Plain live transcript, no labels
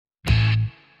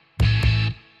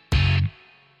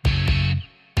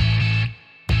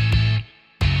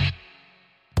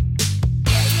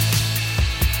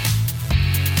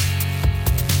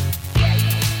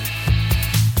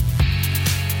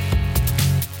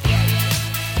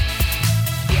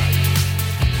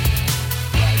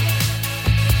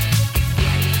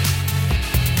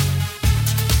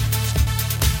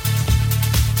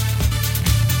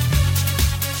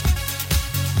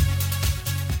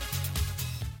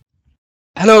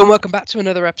Hello and welcome back to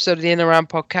another episode of the In and Around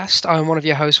podcast. I'm one of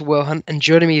your hosts, Will Hunt, and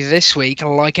joining me this week,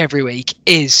 like every week,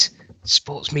 is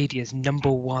sports media's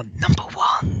number one,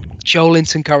 Joel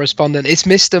Linton correspondent. It's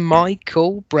Mr.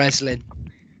 Michael Breslin.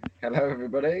 Hello,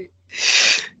 everybody.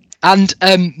 And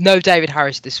no David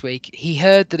Harris this week. He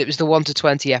heard that it was the 1 to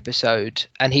 20 episode,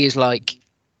 and he is like,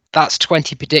 that's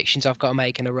 20 predictions I've got to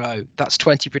make in a row. That's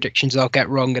 20 predictions I'll get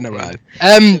wrong in a row.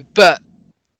 But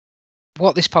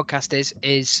what this podcast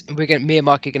is me and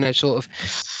Mike are going to sort of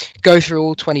go through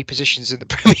all 20 positions in the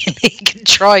Premier League and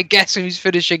try and guess who's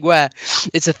finishing where.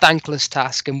 It's a thankless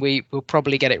task, and we will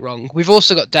probably get it wrong. We've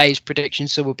also got Dave's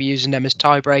predictions, so we'll be using them as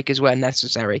tiebreakers where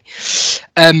necessary.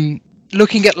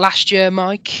 Looking at last year,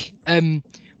 Mike,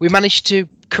 we managed to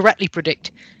correctly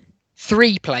predict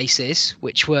 3 places,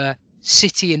 which were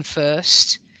City in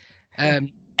first,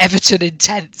 Everton in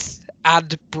 10th,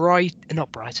 and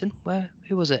not Brighton.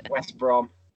 Who was it? West Brom.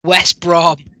 West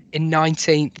Brom in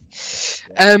 19th.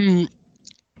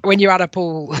 When you add up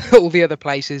all the other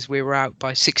places, we were out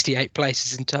by 68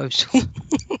 places in total.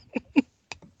 That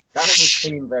doesn't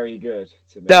seem very good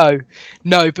to me.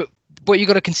 No, but what you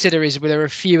got to consider is there are a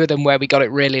few of them where we got it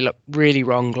really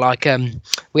wrong. Like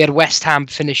we had West Ham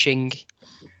finishing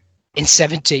in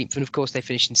 17th, and of course they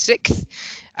finished in 6th,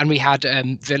 and we had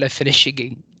Villa finishing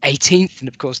in 18th, and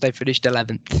of course they finished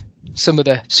 11th. Some of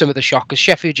the shockers,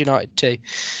 Sheffield United too,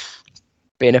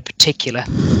 being a particular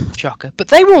shocker, but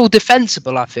they were all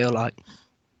defensible. I feel like.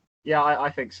 Yeah, I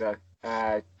think so.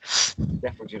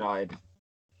 Sheffield United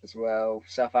as well.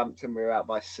 Southampton, we were out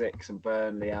by 6, and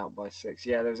Burnley out by 6.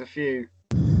 Yeah, there was a few.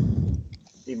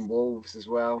 Even Wolves as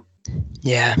well.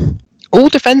 Yeah. All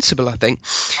defensible, I think.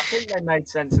 I think they made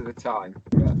sense at the time.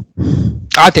 But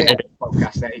I think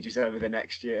podcast ages over the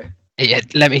next year. Yeah,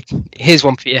 here's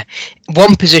one for you.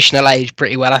 One position will age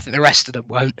pretty well. I think the rest of them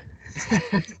won't.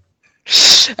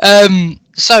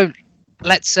 So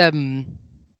let's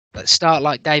start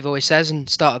like Dave always says and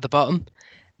start at the bottom.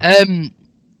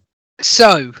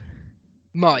 So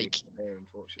Mike,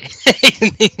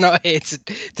 he's not here to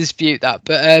dispute that,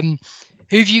 but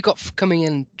who have you got coming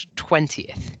in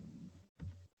 20th?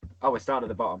 Oh, we're starting at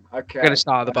the bottom. Okay. We're going to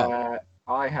start at the bottom.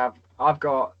 I've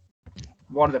got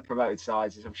one of the promoted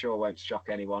sides, as I'm sure won't shock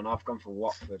anyone. I've gone for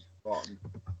Watford bottom.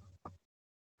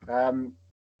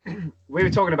 We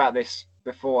were talking about this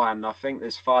beforehand. I think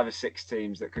there's 5 or 6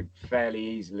 teams that could fairly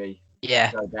easily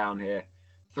go down here.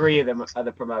 3 of them are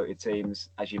the promoted teams,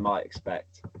 as you might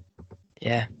expect.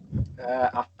 Yeah.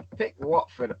 I picked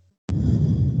Watford.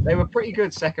 They were pretty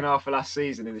good second half of last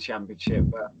season in the Championship,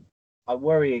 but I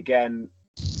worry again.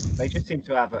 They just seem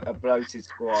to have a bloated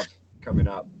squad coming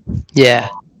up. Yeah.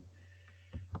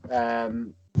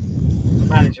 The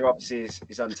manager obviously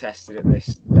is untested at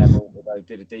this level, although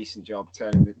did a decent job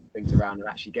turning things around and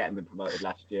actually getting them promoted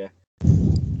last year.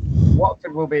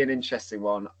 Watford will be an interesting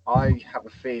one. I have a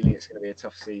feeling it's going to be a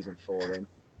tough season for them.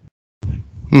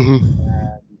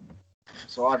 Mm-hmm.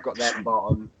 So I've got them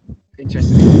bottom.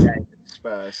 Interested in the game with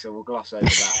Spurs, so we'll gloss over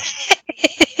that.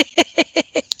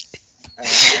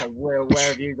 Will, where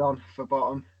have you gone for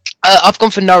bottom? I've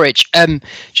gone for Norwich.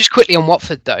 Just quickly on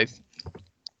Watford though,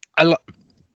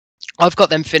 I've got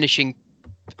them finishing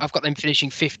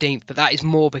 15th, but that is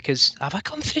more because have I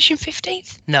got them finishing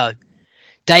 15th? No,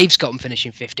 Dave's got them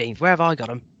finishing 15th. Where have I got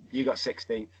them? You got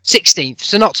 16th. 16th,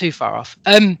 so not too far off.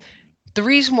 The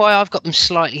reason why I've got them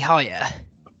slightly higher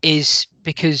is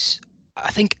because I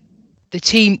think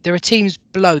there are teams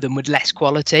below them with less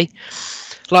quality.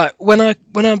 Like when I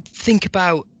think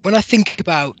about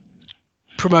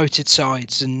promoted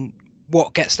sides and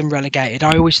what gets them relegated,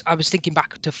 I was thinking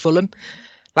back to Fulham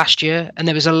last year, and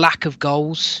there was a lack of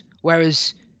goals.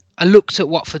 Whereas I looked at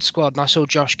Watford's squad and I saw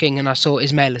Josh King and I saw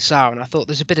Ismail Assar, and I thought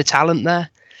there's a bit of talent there.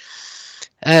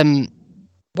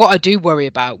 What I do worry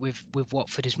about with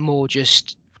Watford is more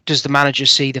just, does the manager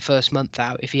see the first month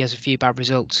out if he has a few bad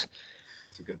results?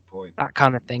 That's a good point. That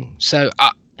kind of thing. So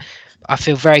I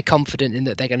feel very confident in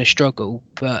that they're going to struggle,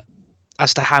 but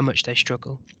as to how much they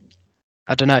struggle,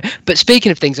 I don't know. But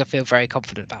speaking of things I feel very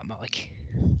confident about, Mike,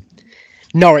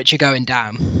 Norwich are going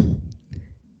down.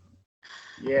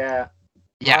 Yeah.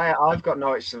 I've got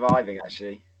Norwich surviving,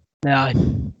 actually. No.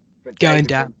 But going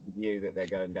down. You that they're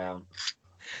going down.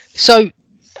 So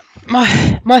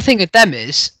my thing with them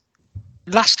is,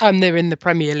 last time they were in the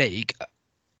Premier League,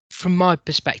 from my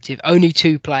perspective, only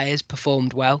 2 players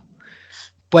performed well.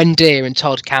 Buendia and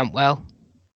Todd Cantwell.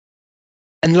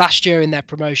 And last year in their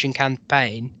promotion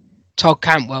campaign, Todd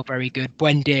Cantwell very good,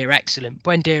 Buendia excellent.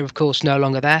 Buendia, of course, no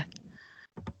longer there.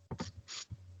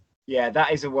 Yeah,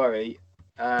 that is a worry.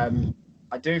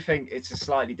 I do think it's a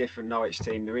slightly different Norwich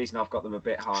team. The reason I've got them a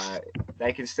bit higher,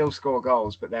 they can still score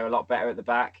goals, but they're a lot better at the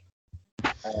back.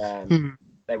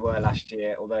 They were last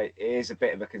year, although it is a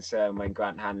bit of a concern when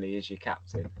Grant Hanley is your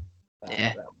captain.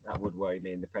 That would worry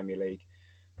me in the Premier League.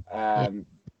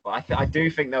 But I do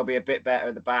think they'll be a bit better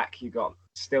at the back. You've got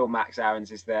still Max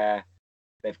Aarons is there.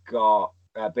 They've got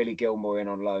Billy Gilmore in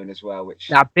on loan as well, which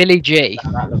now Billy G.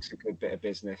 That looks a good bit of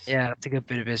business. Yeah, that's a good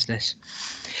bit of business.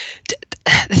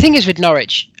 The thing is with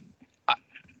Norwich,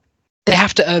 they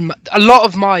have to earn. A lot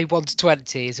of my 1 to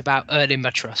 20 is about earning my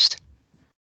trust.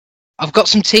 I've got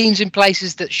some teams in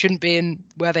places that shouldn't be in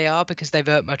where they are because they've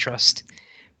earned my trust.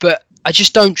 But I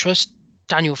just don't trust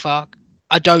Daniel Farke.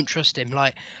 I don't trust him.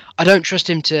 I don't trust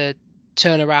him to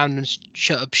turn around and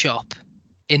shut up shop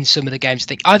in some of the games.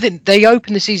 I think they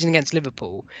opened the season against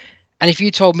Liverpool, and if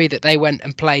you told me that they went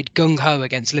and played gung-ho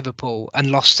against Liverpool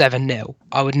and lost 7-0,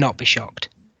 I would not be shocked.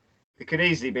 It could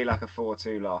easily be like a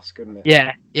 4-2 loss, couldn't it?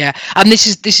 Yeah. And this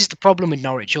is the problem with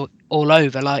Norwich all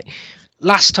over.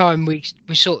 Last time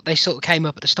they sort of came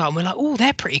up at the start and we're like, oh,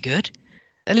 they're pretty good.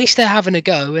 At least they're having a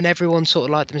go, and everyone sort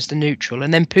of liked them as the neutral.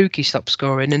 And then Pukki stopped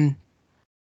scoring, and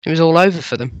it was all over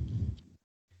for them.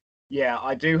 Yeah,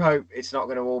 I do hope it's not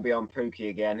going to all be on Pukki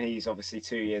again. He's obviously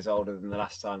 2 years older than the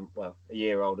last time. Well, a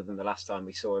year older than the last time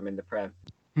we saw him in the Prem.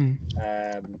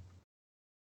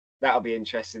 That'll be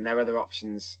interesting. Their other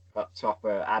options up top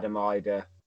are Adam Ider,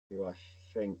 who I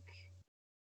think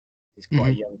is quite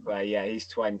a young player. Yeah, he's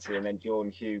 20, and then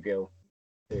Jordan Hugill,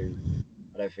 who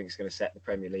I don't think is going to set the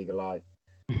Premier League alight.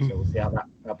 So we'll see how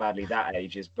badly that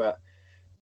ages. But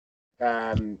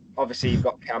obviously you've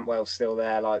got Cantwell still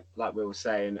there, like we were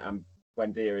saying, and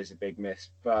Buendia is a big miss.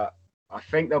 But I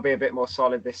think they'll be a bit more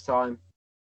solid this time.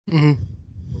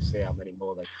 We'll see how many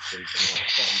more they can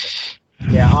see.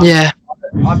 But yeah,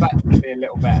 I bet them to be a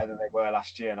little better than they were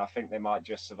last year, and I think they might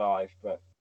just survive. But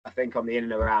I think on the in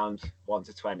and around 1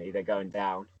 to 20, they're going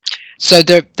down. So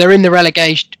they're in the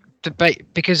relegation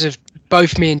debate because of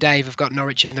both me and Dave have got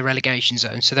Norwich in the relegation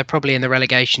zone, so they're probably in the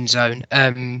relegation zone.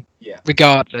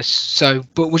 Regardless. So,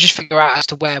 but we'll just figure out as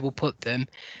to where we'll put them.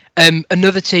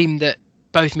 Another team that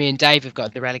both me and Dave have got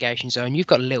in the relegation zone, you've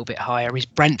got a little bit higher, is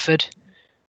Brentford.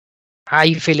 How are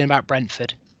you feeling about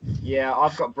Brentford? Yeah,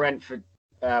 I've got Brentford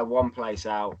one place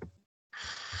out.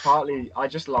 Partly, I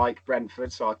just like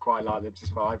Brentford, so I quite like them to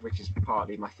survive, which is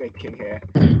partly my thinking here.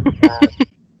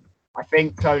 I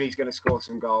think Tony's going to score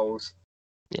some goals.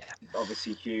 Yeah,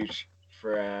 obviously huge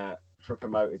for a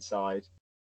promoted side.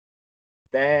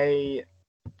 I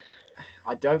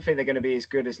don't think they're going to be as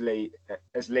good as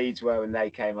Leeds were when they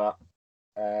came up,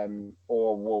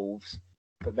 or Wolves,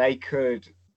 but they could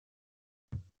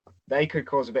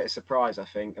cause a bit of surprise, I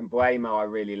think. And Buemo, I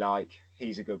really like.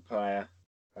 He's a good player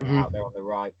out there on the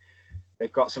right.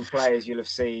 They've got some players you'll have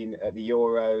seen at the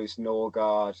Euros,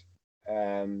 Norgard,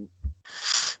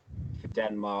 for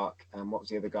Denmark, and what was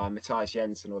the other guy? Matthias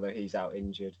Jensen, although he's out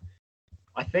injured.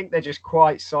 I think they're just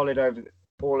quite solid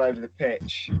all over the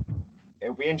pitch.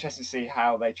 It'll be interesting to see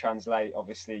how they translate,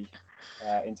 obviously,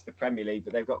 into the Premier League.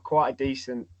 But they've got quite a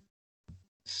decent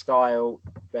style.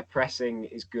 Their pressing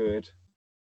is good.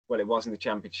 Well, it was in the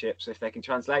Championship. So if they can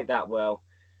translate that well,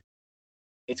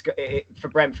 for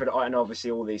Brentford and obviously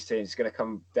all these teams, it's going to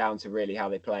come down to really how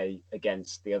they play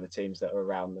against the other teams that are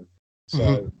around them.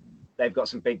 So they've got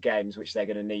some big games which they're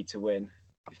going to need to win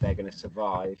if they're going to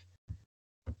survive.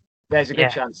 There's a good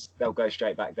chance they'll go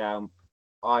straight back down.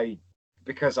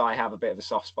 Because I have a bit of a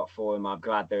soft spot for them, I'm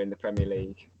glad they're in the Premier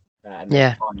League and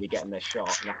they're finally getting their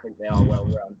shot. And I think they are well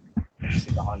run,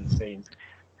 obviously behind the scenes.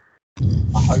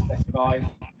 I hope they survive.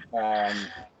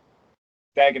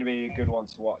 They're going to be a good one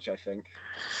to watch, I think.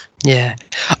 Yeah,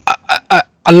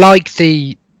 I like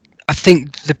I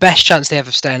think the best chance they have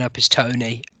of staying up is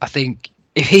Tony. I think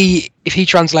if he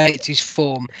translates his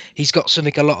form, he's got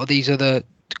something a lot of these other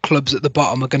clubs at the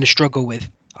bottom are going to struggle with.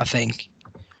 I think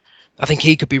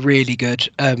he could be really good.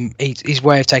 His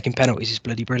way of taking penalties is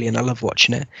bloody brilliant. I love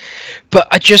watching it. But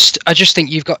I just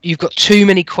think you've got too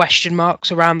many question marks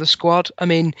around the squad. I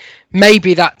mean,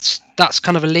 maybe that's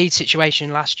kind of a Leeds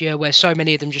situation last year where so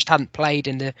many of them just hadn't played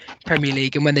in the Premier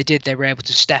League, and when they did, they were able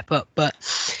to step up. But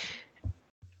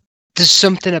there's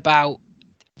something about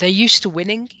they're used to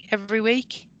winning every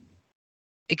week,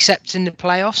 except in the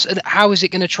playoffs. And how is it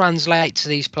going to translate to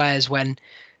these players when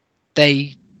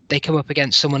they come up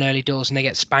against someone early doors and they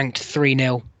get spanked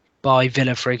 3-0 by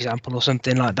Villa, for example, or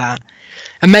something like that?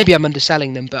 And maybe I'm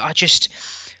underselling them, but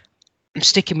I'm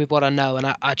sticking with what I know, and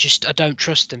I don't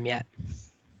trust them yet.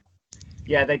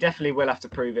 Yeah, they definitely will have to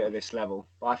prove it at this level,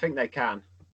 but I think they can.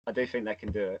 I do think they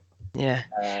can do it.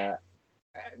 Yeah.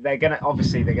 they're gonna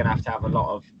have to have a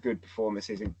lot of good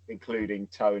performances, including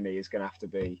Tony is gonna have to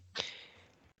be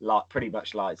like pretty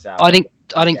much lights out. I think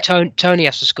Tony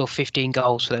has to score 15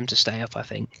 goals for them to stay up. I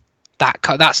think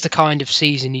that's the kind of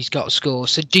season he's got to score.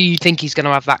 So do you think he's going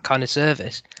to have that kind of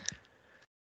service?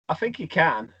 I think he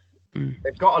can.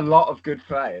 They've got a lot of good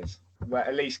players, well,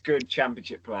 at least good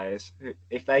championship players.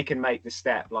 If they can make the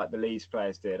step like the Leeds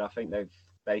players did, I think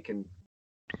they can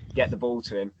get the ball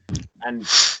to him. And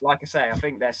like I say, I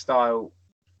think their style,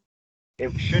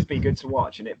 it should be good to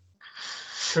watch, and it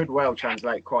could well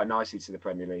translate quite nicely to the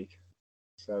Premier League.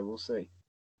 So we'll see.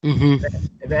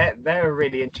 Mm-hmm. They're a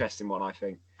really interesting one, I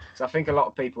think. So I think a lot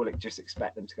of people just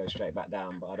expect them to go straight back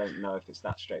down, but I don't know if it's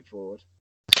that straightforward.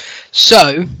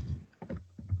 So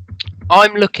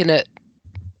I'm looking at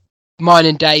mine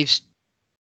and Dave's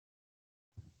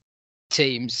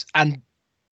teams, and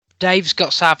Dave's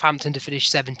got Southampton to finish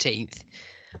 17th.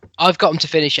 I've got them to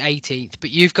finish 18th, but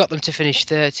you've got them to finish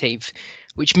 13th,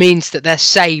 which means that they're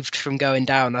saved from going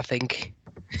down, I think,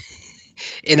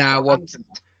 in our 1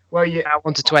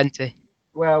 to 20.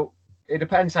 Well, it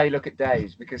depends how you look at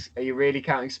Dave's, because are you really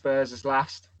counting Spurs as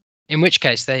last? In which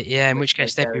case, they'd be in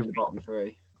the bottom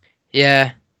three.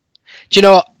 Yeah. Do you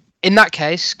know what? In that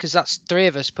case, because that's three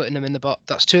of us putting them in the bottom,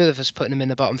 that's two of us putting them in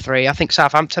the bottom three. I think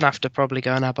Southampton have to probably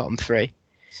go in our bottom three.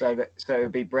 So it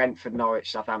would be Brentford,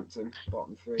 Norwich, Southampton,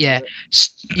 bottom three. Yeah,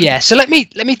 yeah. So let me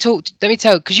tell,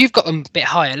 because you've got them a bit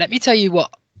higher. Let me tell you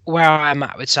where I'm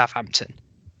at with Southampton.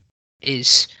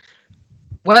 Is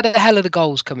where the hell are the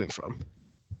goals coming from?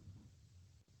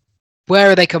 Where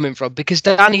are they coming from? Because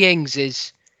Danny Ings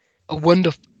is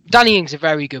Danny Ings is a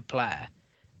very good player.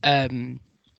 And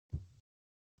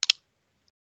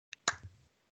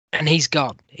he's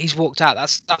gone. He's walked out.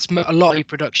 That's a lot of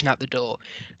production out the door.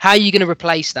 How are you going to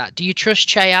replace that? Do you trust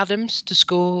Che Adams to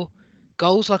score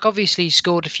goals? Like, obviously, he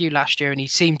scored a few last year, and he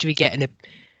seemed to be getting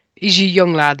he's a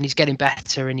young lad, and he's getting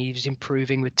better, and he's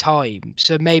improving with time.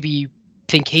 So maybe you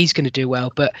think he's going to do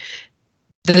well. But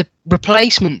the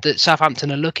replacement that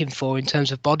Southampton are looking for in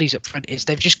terms of bodies up front is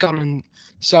they've just gone and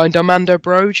signed Armando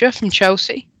Broja from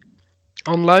Chelsea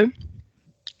on loan.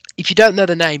 If you don't know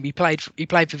the name, he played for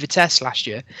Vitesse last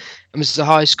year and was the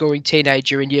highest scoring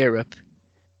teenager in Europe.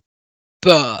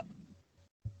 But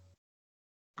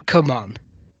come on,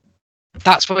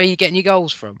 that's where you're getting your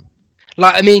goals from.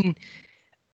 Like, I mean,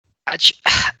 I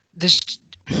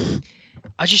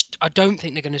don't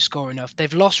think they're going to score enough.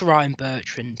 They've lost Ryan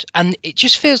Bertrand, and it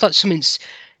just feels like something's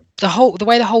the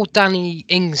way the whole Danny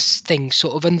Ings thing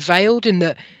sort of unveiled, in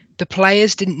that the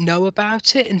players didn't know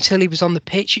about it until he was on the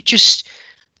pitch.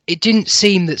 It didn't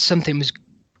seem that something was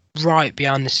right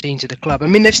behind the scenes of the club. I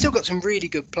mean, they've still got some really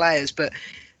good players, but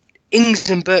Ings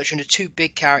and Bertrand are two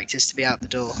big characters to be out the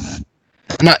door.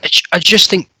 And I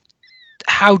just think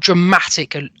how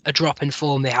dramatic a drop in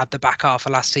form they had the back half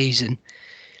of last season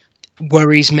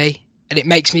worries me. And it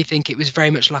makes me think it was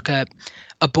very much like a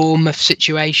Bournemouth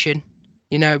situation.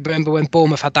 You know, remember when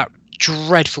Bournemouth had that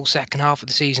dreadful second half of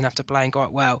the season after playing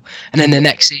quite well, and then the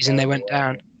next season they went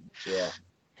down.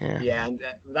 Yeah, and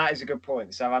that is a good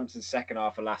point. Southampton's second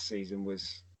half of last season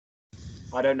was,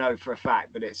 I don't know for a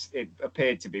fact, but it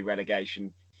appeared to be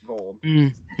relegation form.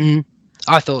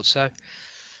 I thought so.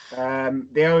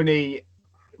 The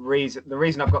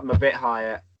reason I've got them a bit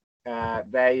higher, I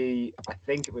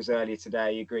think it was earlier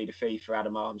today, agreed a fee for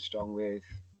Adam Armstrong with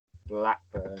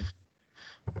Blackburn.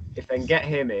 If they can get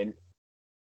him in,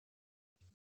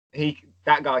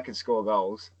 that guy can score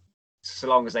goals, so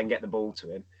long as they can get the ball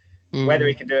to him. Whether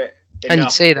he can do it enough, and you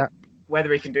see that.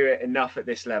 Whether he can do it enough at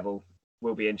this level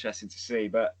will be interesting to see.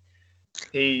 But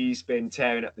he's been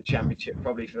tearing up the Championship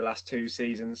probably for the last 2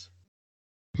 seasons.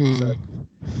 So,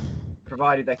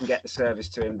 provided they can get the service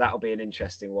to him, that'll be an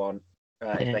interesting one.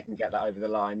 If they can get that over the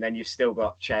line, then you've still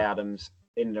got Che Adams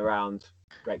in and around.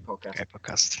 Great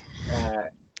podcast.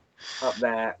 Up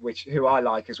there, who I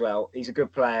like as well. He's a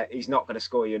good player. He's not going to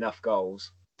score you enough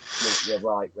goals. You're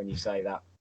right when you say that.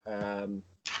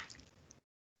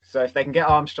 So if they can get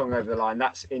Armstrong over the line,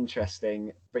 that's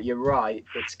interesting. But you're right,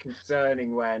 it's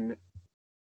concerning when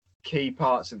key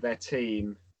parts of their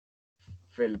team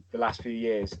for the last few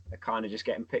years are kind of just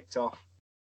getting picked off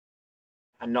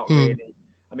and not really.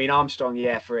 I mean, Armstrong,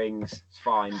 for Ings, it's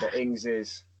fine, but Ings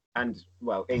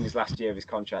last year of his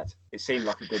contract, it seemed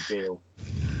like a good deal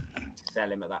to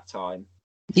sell him at that time.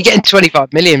 You're getting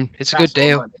 25 million. It's a good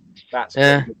deal. That's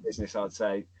good business, I'd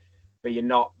say. But you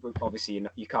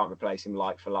can't replace him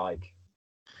like for like.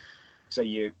 So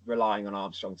you're relying on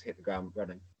Armstrong to hit the ground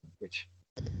running, which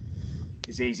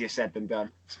is easier said than done,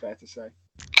 it's fair to say.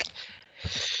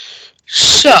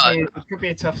 So it could be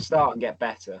a tough start and get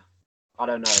better. I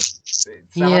don't know.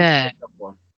 Yeah. A tough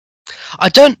one. I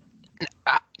don't.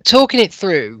 Talking it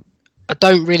through, I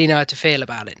don't really know how to feel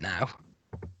about it now,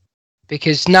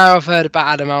 because now I've heard about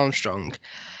Adam Armstrong.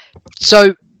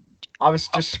 So I was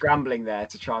just scrambling there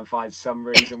to try and find some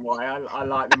reason why I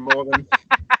like them more than.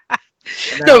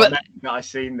 No, but I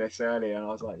seen this earlier, and I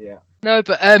was like, yeah. No,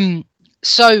 but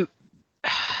so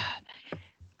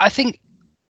I think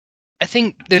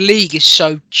the league is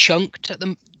so chunked at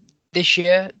them this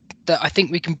year that I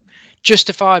think we can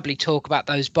justifiably talk about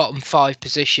those bottom 5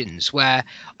 positions where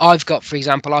I've got, for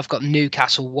example, I've got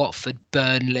Newcastle, Watford,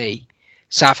 Burnley,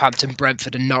 Southampton,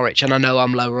 Brentford and Norwich. And I know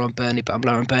I'm lower on Burnley, but I'm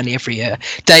lower on Burnley every year.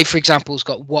 Dave, for example, has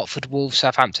got Watford, Wolves,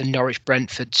 Southampton, Norwich,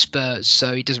 Brentford, Spurs.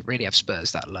 So he doesn't really have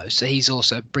Spurs that low. So he's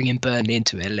also bringing Burnley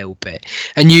into it a little bit.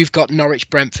 And you've got Norwich,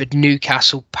 Brentford,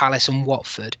 Newcastle, Palace and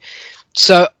Watford.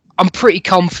 So I'm pretty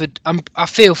confident. I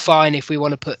feel fine if we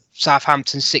want to put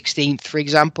Southampton 16th, for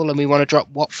example, and we want to drop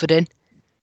Watford in.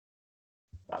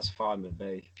 That's fine with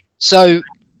me. So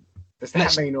does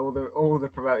that mean all the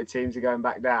promoted teams are going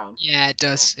back down? Yeah, it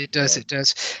does. It does. Yeah. It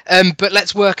does. But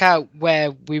let's work out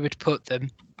where we would put them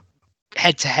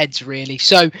head to heads, really.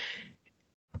 So,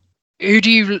 who do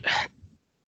you,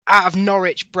 out of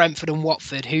Norwich, Brentford, and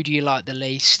Watford, who do you like the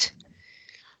least?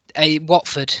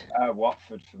 Watford.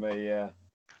 Watford for me, yeah.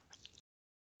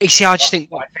 You see, I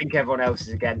think everyone else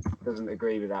is doesn't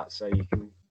agree with that, so you can.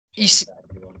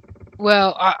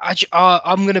 Well,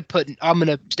 I'm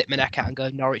gonna stick my neck out and go.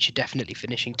 Norwich are definitely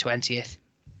finishing 20th.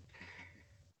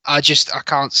 I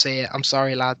can't see it. I'm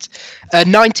sorry, lads.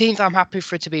 19th, I'm happy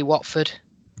for it to be Watford.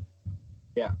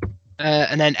 Yeah.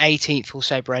 And then 18th, we'll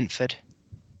say Brentford.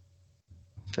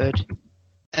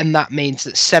 And that means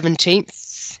that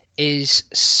 17th is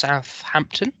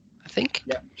Southampton, I think.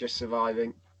 Yeah, just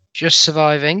surviving.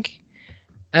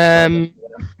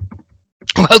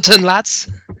 Well done, lads.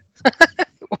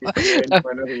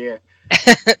 For another year.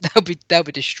 they'll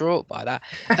be distraught by that.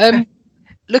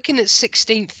 Looking at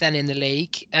 16th then in the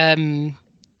league,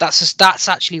 that's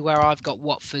actually where I've got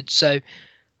Watford. So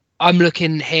I'm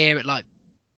looking here at like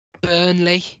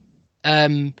Burnley.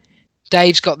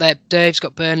 Dave's got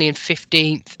Burnley in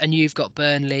 15th, and you've got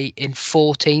Burnley in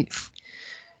 14th.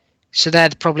 So they're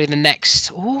probably the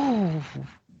next.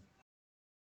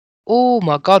 Oh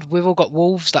my God, we've all got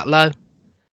Wolves that low.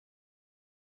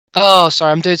 Oh,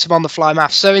 sorry, I'm doing some on the fly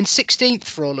math. So in 16th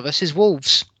for all of us is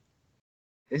Wolves.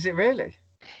 Is it really?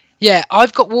 Yeah,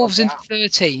 I've got Wolves in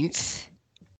 13th.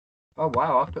 Oh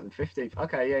wow, I've put them 15th.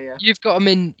 Okay, yeah. You've got them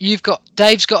in.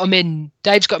 Dave's got them in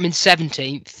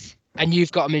 17th, and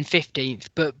you've got them in 15th.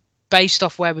 But based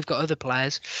off where we've got other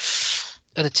players,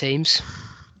 other teams.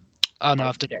 Oh no,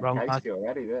 I've done it wrong.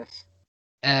 Already this.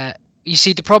 You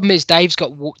see, the problem is Dave's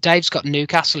got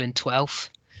Newcastle in 12th.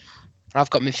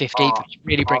 I've got them in 15th.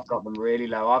 I've got them really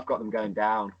low. I've got them going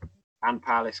down, and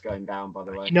Palace going down. By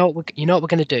the way, you know what we're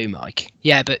going to do, Mike?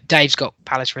 Yeah, but Dave's got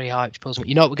Palace really high, which pulls me.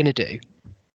 You know what we're going to do?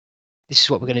 This is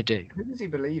what we're going to do. Who does he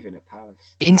believe in at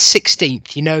Palace? In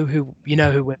 16th, you know who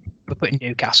we're putting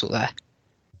Newcastle there.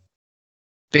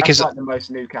 Because that's like the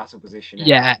most Newcastle position.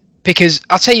 Yeah, because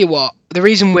I'll tell you what, the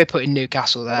reason we're putting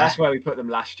Newcastle there. That's where we put them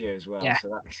last year as well. Yeah.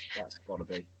 So that's got to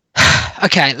be.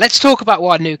 Okay, let's talk about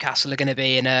why Newcastle are going to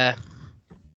be in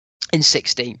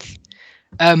 16th.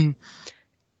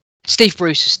 Steve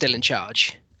Bruce is still in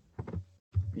charge.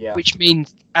 Yeah. Which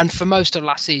means, and for most of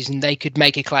last season, they could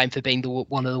make a claim for being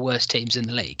one of the worst teams in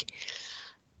the league.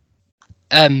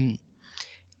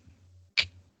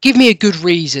 Give me a good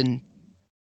reason.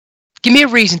 Give me a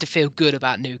reason to feel good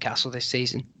about Newcastle this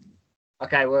season.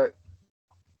 Okay, well,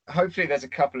 hopefully there's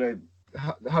going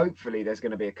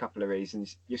to be a couple of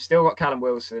reasons. You've still got Callum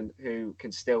Wilson, who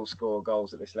can still score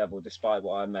goals at this level, despite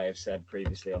what I may have said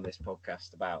previously on this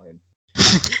podcast about him.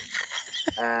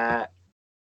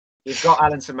 You've got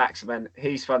Alan Saint-Maximin.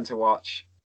 He's fun to watch.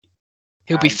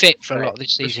 He'll be fit for a lot of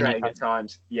this season. At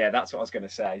times. Yeah, that's what I was going to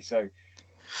say. So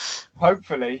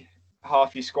hopefully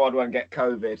half your squad won't get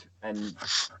COVID, and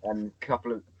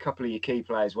couple of your key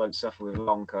players won't suffer with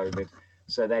long COVID.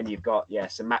 So then you've got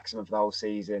Saint-Maximin for the whole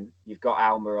season. You've got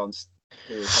Almiron,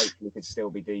 who hopefully could still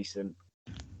be decent.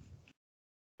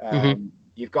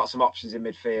 You've got some options in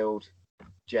midfield.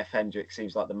 Jeff Hendrick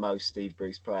seems like the most Steve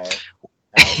Bruce player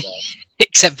out there.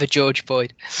 Except for George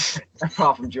Boyd.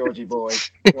 Apart from Georgie Boyd.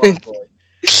 What a boy.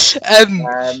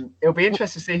 It'll be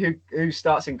interesting to see who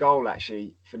starts in goal,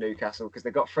 actually, for Newcastle, because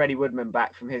they've got Freddie Woodman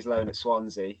back from his loan at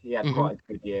Swansea. He had quite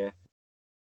a good year.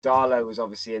 Darlow was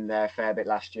obviously in there a fair bit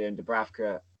last year, and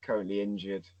Dubravka currently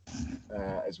injured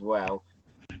as well.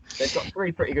 They've got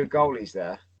 3 pretty good goalies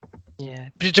there. Yeah,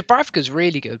 but Dubravka's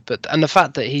really good, and the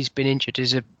fact that he's been injured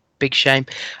is big shame.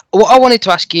 What I wanted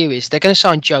to ask you is, they're going to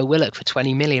sign Joe Willock for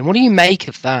 20 million. What do you make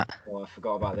of that? Oh, I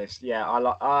forgot about this. Yeah, I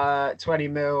like 20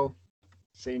 mil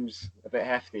seems a bit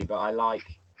hefty, but I like.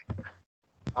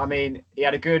 I mean, he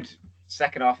had a good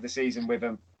second half of the season with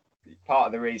them. Part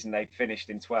of the reason they finished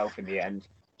in 12th in the end.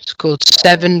 Scored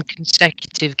 7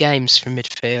 consecutive games from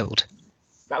midfield.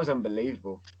 That was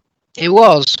unbelievable. It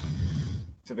was.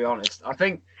 To be honest, I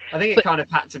think it kind of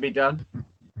had to be done.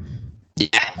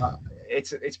 Yeah.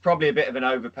 It's probably a bit of an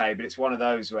overpay, but it's one of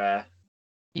those where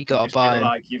You got to buy him.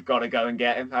 Like you've got to go and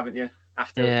get him, haven't you?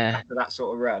 After that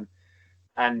sort of run.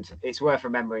 And it's worth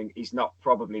remembering he's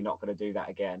probably not going to do that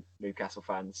again, Newcastle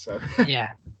fans. So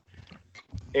yeah,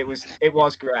 it was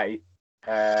great,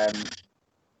 and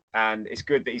it's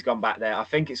good that he's gone back there. I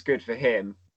think it's good for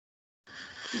him.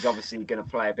 He's obviously going to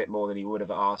play a bit more than he would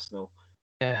have at Arsenal.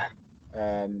 Yeah.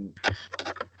 And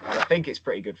I think it's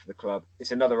pretty good for the club.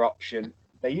 It's another option.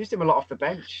 They used him a lot off the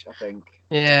bench, I think.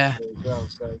 Yeah. As well,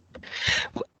 so.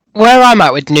 Where I'm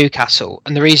at with Newcastle,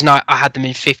 and the reason I had them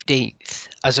in 15th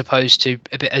as opposed to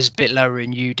a bit lower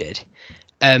than you did,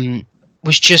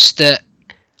 was just that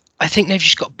I think they've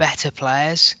just got better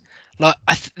players. Like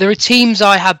there are teams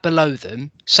I had below them,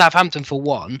 Southampton for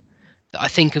one, that I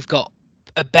think have got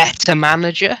a better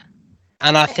manager,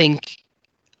 and I think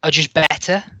are just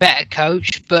better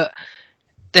coach, but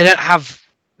they don't have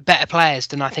better players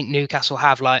than I think Newcastle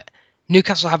have. Like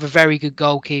Newcastle have a very good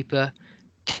goalkeeper.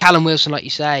 Callum Wilson, like you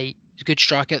say, is a good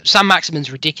striker. Sam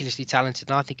Maximin's ridiculously talented,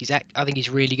 and I think he's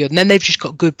really good. And then they've just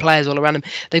got good players all around them.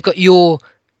 They've got your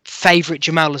favourite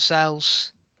Jamal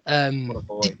Lascelles. What a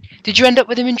boy. Did you end up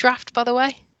with him in draft, by the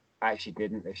way? I actually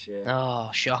didn't this year. Oh,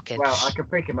 shocking. Well, I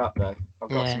could pick him up though. I've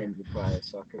got some injured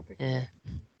players, so I could pick him up.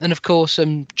 And of course,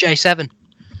 J7.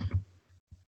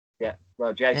 Yeah,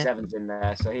 well, J7's in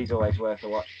there, so he's always worth a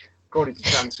watch. According to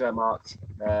Transfermarkt,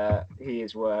 he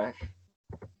is worth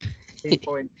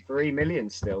 15.3 million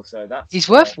still. So that's he's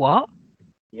worth what?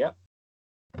 Yep,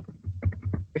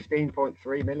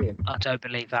 15.3 million. I don't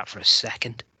believe that for a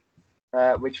second.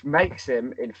 Which makes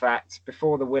him, in fact,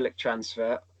 before the Willock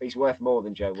transfer, he's worth more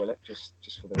than Joe Willock. Just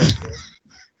for the record,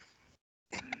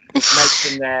 makes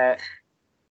him their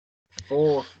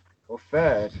fourth or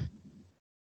third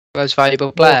most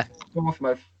valuable player. Fourth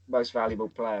most valuable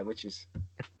player, which is.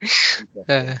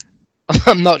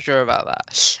 I'm not sure about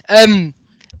that.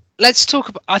 Let's talk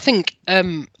about. I think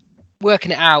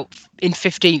working it out in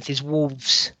 15th is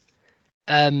Wolves.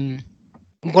 One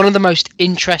of the most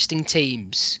interesting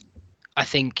teams, I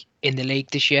think, in the league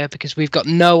this year, because we've got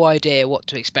no idea what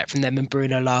to expect from them and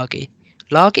Bruno Lage.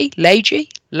 Bruno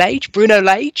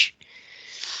Lage?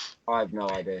 I have no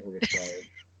idea who this player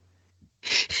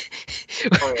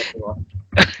is.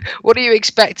 What are you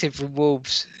expecting from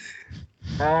Wolves?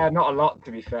 Not a lot,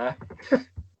 to be fair.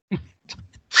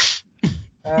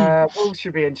 Wolves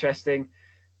should be interesting.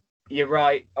 You're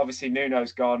right. Obviously,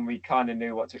 Nuno's gone. We kind of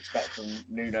knew what to expect from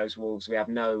Nuno's Wolves. We have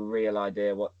no real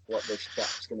idea what this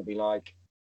chap's going to be like.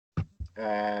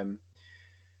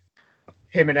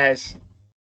 Jimenez,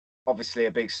 obviously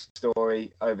a big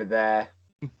story over there.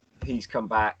 He's come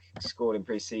back, scored in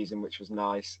pre-season, which was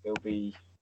nice.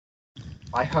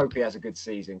 I hope he has a good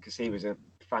season because he was a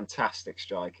fantastic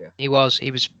striker. He was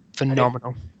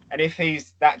phenomenal. And if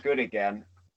he's that good again,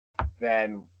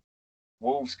 then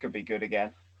Wolves could be good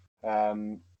again.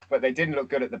 But they didn't look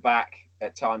good at the back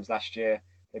at times last year.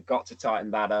 They've got to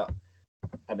tighten that up,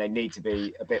 and they need to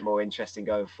be a bit more interesting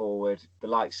going forward. The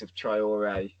likes of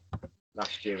Traore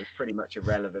last year was pretty much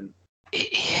irrelevant.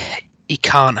 He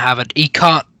can't have it. He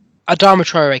can't. Adama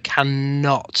Traore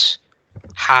cannot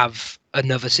have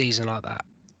another season like that.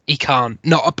 He can't.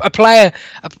 Not a player.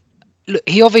 Look,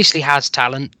 he obviously has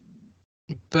talent,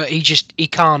 but he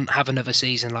can't have another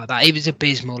season like that. He was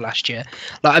abysmal last year.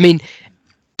 Like, I mean,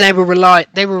 they were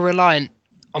reliant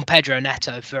on Pedro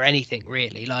Neto for anything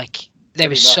really. Like, they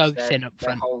were so thin up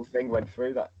front. The whole thing went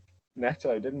through that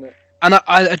Neto, didn't it? And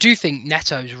I do think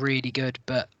Neto's really good,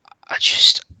 but I'm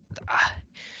just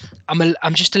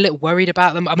a little worried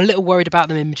about them. I'm a little worried about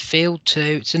them in midfield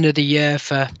too. It's another year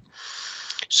for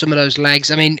some of those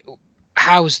legs. I mean,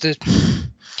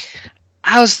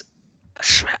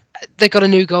 they got a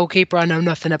new goalkeeper I know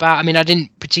nothing about. I mean, I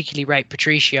didn't particularly rate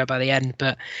Patricio by the end,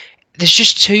 but there's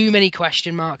just too many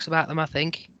question marks about them, I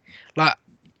think. Like,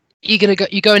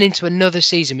 you're going into another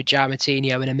season with João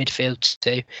Moutinho in a midfield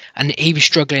too, and he was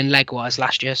struggling leg-wise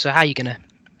last year. So how are you gonna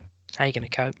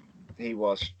cope? He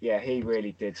was, yeah. He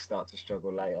really did start to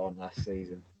struggle late on last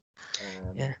season.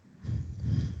 Yeah.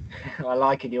 I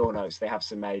like in your notes they have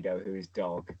Semedo, who is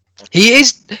dog. He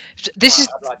is. This is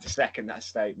I'd like to second that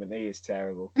statement. He is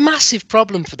terrible. massive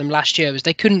problem for them last year was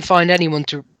they couldn't find anyone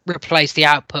to replace the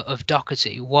output of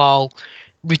Doherty while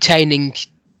retaining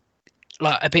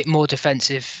like a bit more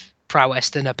defensive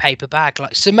prowess than a paper bag.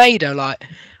 Like Semedo, like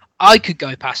I could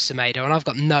go past Semedo and I've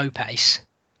got no pace.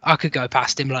 I could go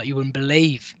past him like you wouldn't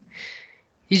believe.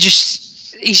 He's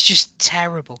just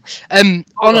terrible. Ruben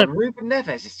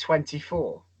Neves is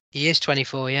 24. He is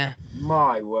 24, yeah.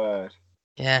 My word.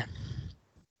 Yeah.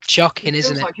 Shocking,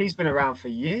 isn't it? Feels like he's been around for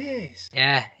years.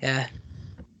 Yeah.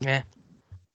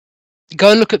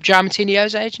 Go and look up João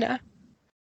Moutinho's age now.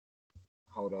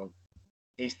 Hold on.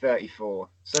 He's 34.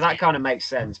 So that kind of makes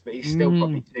sense, but he's still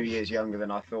probably 2 years younger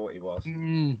than I thought he was.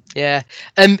 Yeah.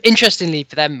 Interestingly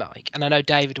for them, Mike, and I know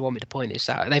David will want me to point this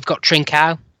out, they've got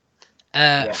Trincao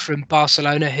from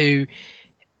Barcelona, who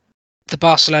the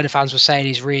Barcelona fans were saying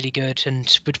he's really good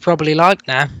and would probably like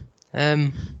now.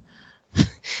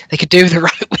 They could do with a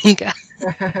right winger.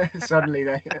 Suddenly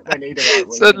they need a right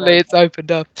winger. Suddenly it's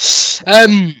opened up.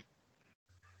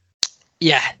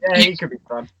 Yeah, he could be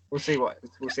fun. We'll see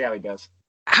how he does.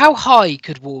 How high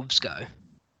could Wolves go,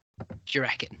 do you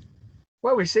reckon?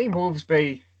 Well, we've seen Wolves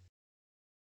be,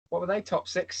 what were they, top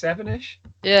 6, 7-ish?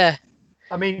 Yeah.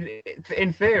 I mean,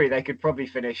 in theory, they could probably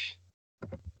finish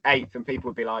 8th and people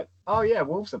would be like, oh yeah,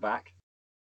 Wolves are back.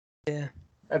 Yeah.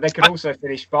 And they could also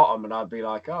finish bottom and I'd be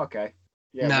like, oh, okay.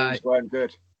 Yeah, no. Wolves weren't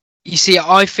good. You see,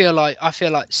 I feel like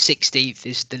 16th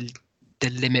is the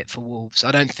limit for Wolves.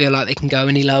 I don't feel like they can go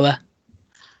any lower.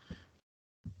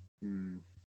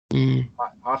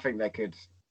 I think they could.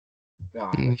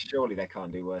 Surely they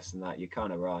can't do worse than that. You're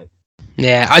kind of right.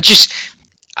 Yeah, I just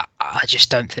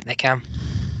don't think they can.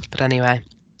 But anyway,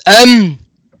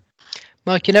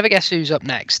 Mike, you never guess who's up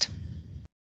next.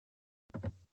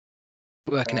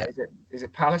 Working it. Is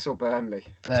it Palace or Burnley?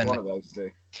 Burnley. It's one of those two.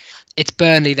 It's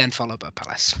Burnley, then followed by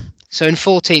Palace. So in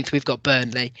 14th we've got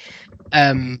Burnley.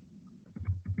 I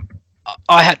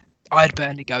had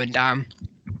Burnley going down,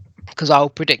 because I'll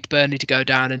predict Burnley to go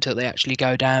down until they actually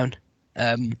go down.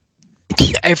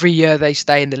 Every year they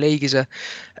stay in the league is a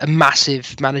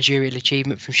massive managerial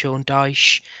achievement from Sean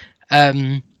Dyche.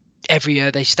 Every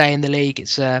year they stay in the league,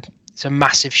 it's a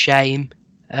massive shame.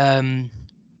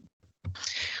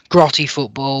 Grotty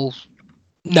football,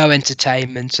 no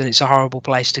entertainment, and it's a horrible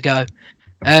place to go.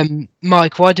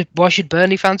 Mike, why should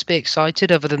Burnley fans be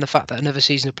excited, other than the fact that another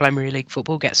season of Premier League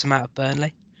football gets them out of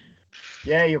Burnley?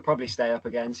 Yeah, you'll probably stay up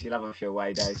again, so you'll have a few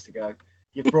away days to go.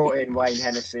 You've brought in Wayne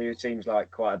Hennessy, who seems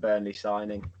like quite a Burnley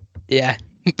signing. Yeah.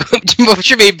 What do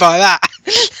you mean by that?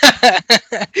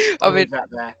 I mean, that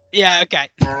there. Yeah, okay.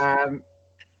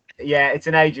 Yeah, it's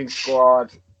an aging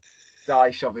squad.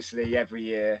 Dyche, obviously, every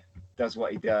year does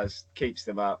what he does, keeps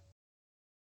them up.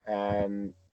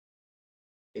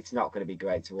 It's not going to be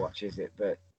great to watch, is it?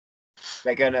 But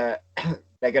they're gonna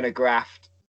graft.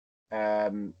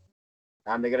 And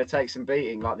they're going to take some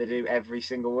beating like they do every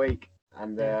single week.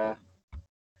 And they're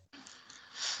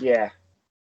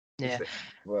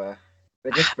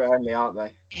just Burnley, aren't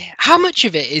they? Yeah. How much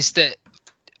of it is that,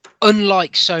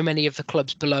 unlike so many of the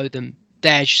clubs below them,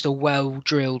 they're just a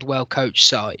well-drilled, well-coached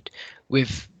side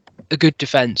with a good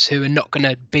defence who are not going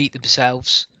to beat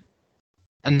themselves,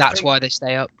 and that's why they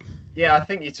stay up? Yeah, I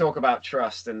think you talk about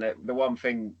trust, and the one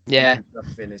thing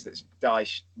trust in is that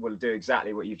Dyche will do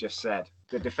exactly what you've just said.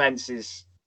 The defence is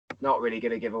not really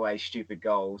going to give away stupid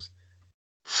goals.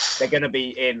 They're going to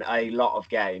be in a lot of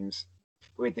games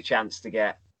with the chance to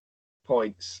get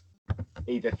points,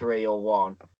 either 3 or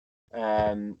 1.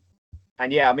 And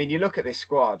yeah, I mean, you look at this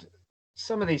squad,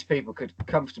 some of these people could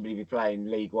comfortably be playing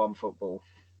League One football.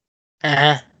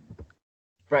 Uh-huh.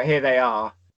 But here they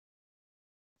are,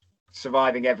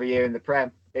 surviving every year in the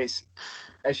Prem. It's,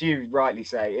 as you rightly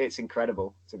say, it's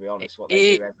incredible, to be honest, what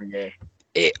they do every year.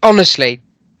 Honestly,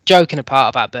 joking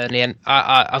apart about Burnley, and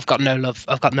I've got no love.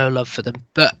 I've got no love for them,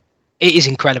 but it is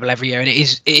incredible every year, and it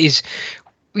is.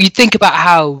 You think about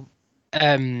how,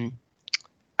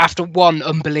 after one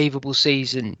unbelievable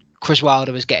season, Chris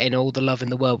Wilder was getting all the love in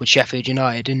the world with Sheffield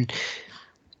United, and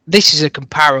this is a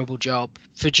comparable job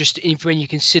for just when you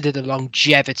consider the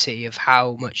longevity of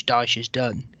how much Dyche has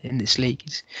done in this league.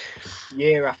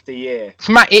 Year after year,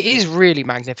 it is really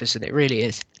magnificent. It really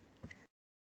is.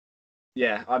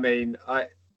 Yeah, I mean,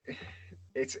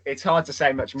 it's hard to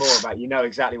say much more about. You know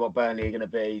exactly what Burnley are going to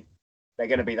be. They're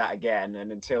going to be that again,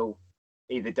 and until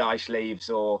either Dyche leaves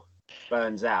or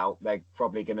burns out, they're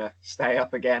probably going to stay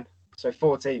up again. So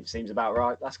 14th seems about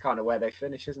right. That's kind of where they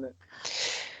finish, isn't it?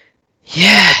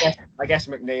 Yeah. I guess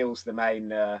McNeil's the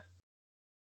main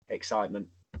excitement,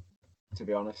 to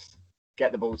be honest.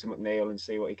 Get the ball to McNeil and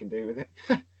see what he can do with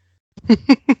it.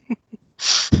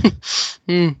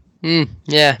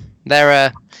 Yeah,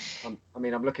 they're.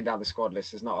 I'm looking down the squad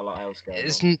list. There's not a lot else going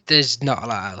on. There's not a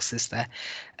lot else, is there?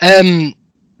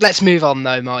 Let's move on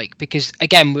though, Mike, because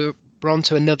again we're on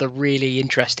to another really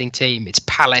interesting team. It's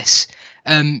Palace.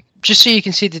 Just so you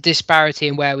can see the disparity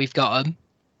in where we've got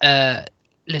them,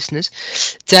 listeners.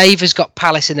 Dave has got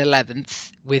Palace in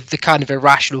 11th with the kind of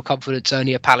irrational confidence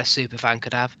only a Palace superfan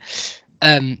could have.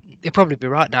 He'll probably be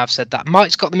right now I've said that.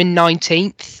 Mike's got them in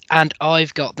 19th, and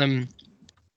I've got them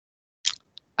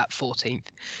at 14th.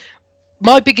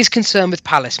 My biggest concern with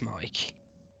Palace, Mike,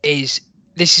 is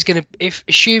this is going to, if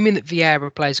assuming that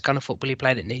Vieira plays the kind of football he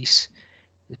played at Nice,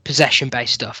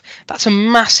 possession-based stuff, that's a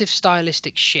massive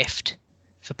stylistic shift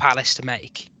for Palace to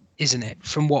make, isn't it,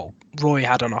 from what Roy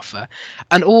had on offer?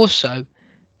 And also,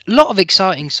 a lot of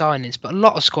exciting signings, but a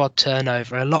lot of squad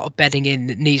turnover, a lot of bedding in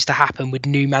that needs to happen with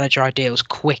new manager ideals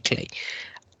quickly.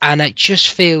 And it just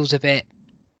feels a bit,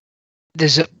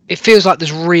 it feels like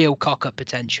there's real cock-up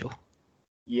potential.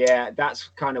 Yeah, that's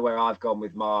kind of where I've gone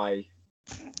with why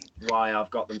I've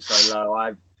got them so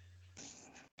low.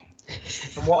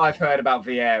 From what I've heard about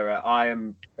Vieira, I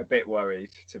am a bit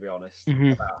worried, to be honest,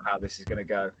 about how this is going to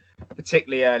go.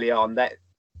 Particularly early on, that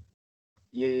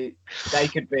they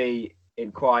could be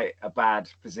in quite a bad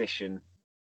position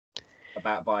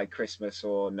by Christmas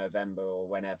or November or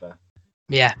whenever.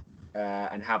 Yeah,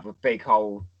 and have a big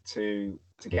hole to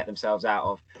get themselves out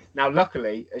of. Now,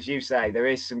 luckily, as you say, there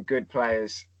is some good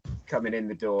players coming in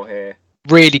the door here.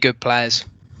 Really good players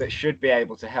that should be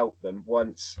able to help them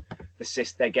once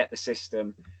they get the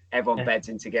system, everyone beds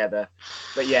in together.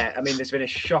 But yeah, I mean, there's been a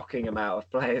shocking amount of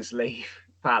players leave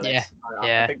Palace.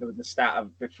 I think there was a stat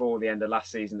of before the end of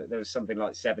last season that there was something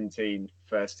like 17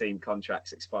 first-team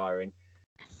contracts expiring.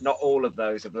 Not all of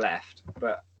those have left,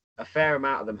 but a fair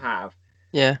amount of them have.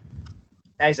 Yeah.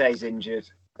 Eze's injured,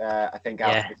 I think,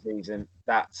 out of the season.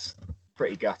 That's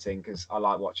pretty gutting because I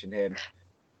like watching him.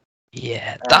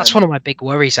 Yeah, that's one of my big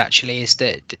worries, actually, is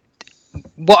that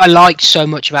what I liked so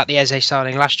much about the Eze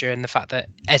signing last year and the fact that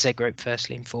Eze Group,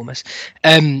 firstly and foremost,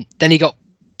 then he got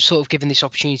sort of given this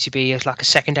opportunity to be as like a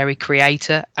secondary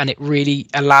creator, and it really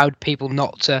allowed people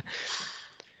not to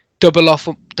double up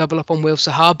on Wilf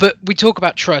Zaha. But we talk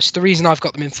about trust. The reason I've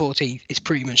got them in 14th is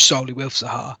pretty much solely Wilf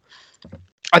Zaha.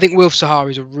 I think Wilf Zaha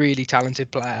is a really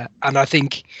talented player, and I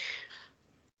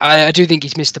do think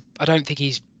he's missed. I don't think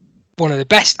he's one of the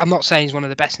best. I'm not saying he's one of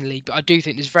the best in the league, but I do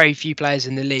think there's very few players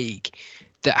in the league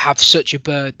that have such a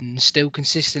burden and still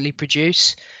consistently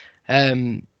produce.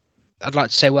 I'd like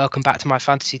to say welcome back to my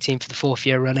fantasy team for the 4th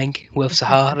year running, Wilf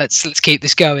Zaha. Let's keep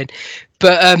this going.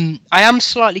 But I am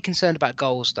slightly concerned about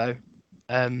goals, though.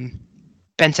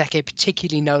 Benteke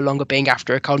particularly no longer being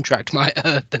after a contract might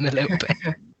hurt them a little bit.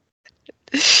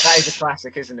 That is a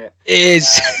classic, isn't it? It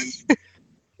is.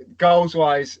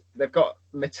 Goals-wise, they've got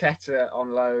Mateta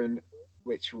on loan,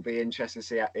 which will be interesting to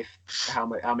see how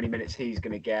many minutes he's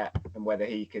going to get and whether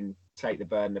he can take the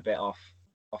burden a bit off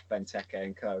Benteke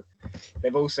and co.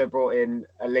 They've also brought in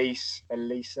Elise from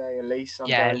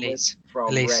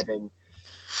Reading,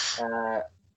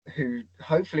 who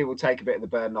hopefully will take a bit of the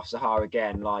burden off Zaha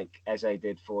again, like Eze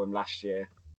did for him last year,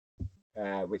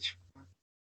 which,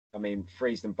 I mean,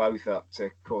 frees them both up to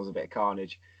cause a bit of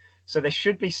carnage. So there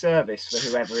should be service for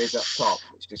whoever is up top.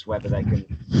 It's just whether they can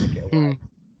pick it away.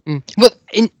 Well,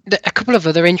 a couple of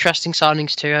other interesting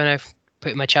signings too. I know,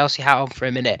 putting my Chelsea hat on for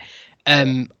a minute.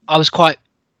 I was quite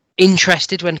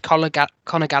interested when Conor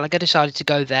Gallagher decided to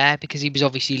go there because he was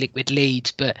obviously linked with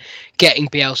Leeds, but getting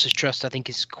Bielsa's trust, I think,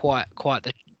 is quite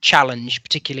the challenge,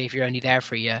 particularly if you're only there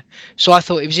for a year. So I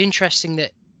thought it was interesting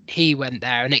that he went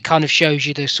there, and it kind of shows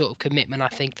you the sort of commitment I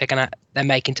think they're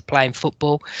making to playing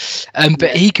football.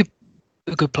 But he could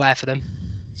be a good player for them.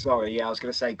 Sorry, I was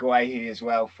going to say Guehi as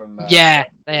well from.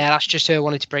 That's just who I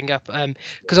wanted to bring up.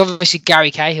 Because obviously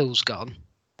Gary Cahill's gone,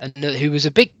 and who was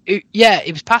a big. He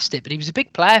was past it, but he was a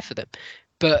big player for them.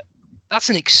 But that's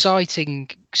an exciting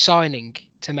signing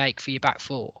to make for your back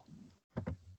four.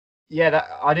 Yeah,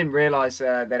 I didn't realise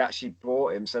they'd actually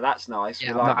bought him, so that's nice.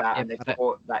 Yeah, we like that, and they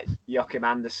bought that Joachim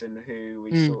Andersen, who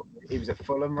we saw. He was at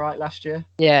Fulham, right, last year.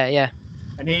 Yeah.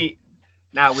 And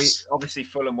obviously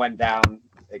Fulham went down,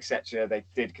 etc. They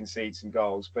did concede some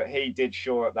goals, but he did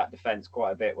shore up that defence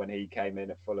quite a bit when he came in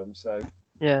at Fulham. So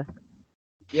yeah.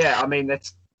 I mean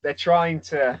they're trying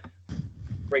to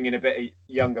bring in a bit of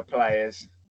younger players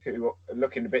who are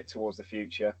looking a bit towards the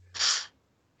future.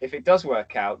 If it does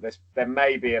work out, there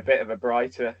may be a bit of a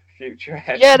brighter future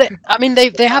ahead. Yeah,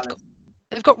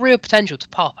 they've got real potential to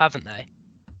pop, haven't they?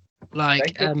 Like,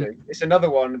 they could do. It's another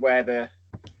one where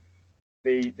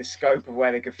the scope of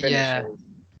where they could finish is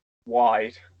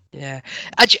wide. Yeah,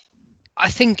 I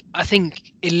think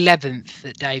 11th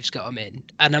that Dave's got him in,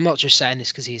 and I'm not just saying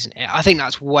this because he isn't here. I think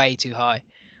that's way too high.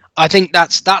 I think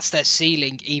that's their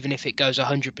ceiling, even if it goes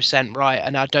 100% right,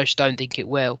 and I just don't think it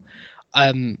will.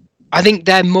 I think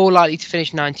they're more likely to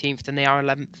finish 19th than they are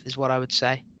 11th, is what I would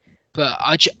say. But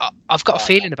I've got a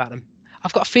feeling about them.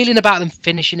 I've got a feeling about them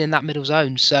finishing in that middle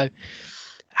zone. So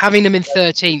having them in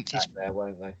 13th is there,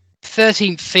 won't they?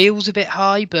 13th feels a bit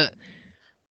high, but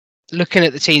looking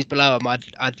at the teams below them,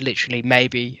 I'd literally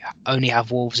maybe only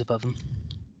have Wolves above them.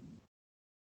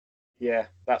 Yeah,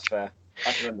 that's fair.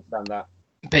 I can understand that.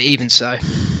 But even so,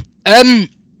 in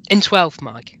 12th,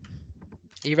 Mike,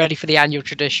 are you ready for the annual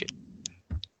tradition?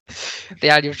 The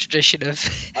annual tradition of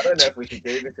I don't know if we should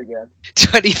do this again.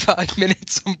 25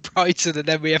 minutes on Brighton, and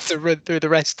then we have to run through the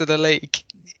rest of the league.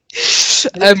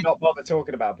 Not bother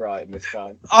talking about Brighton this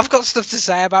time. I've got stuff to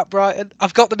say about Brighton.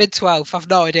 I've got them in 12th. I've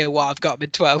no idea why I've got them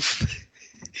in 12th.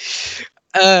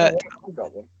 I've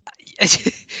got them.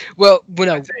 well,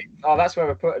 no. Oh, that's where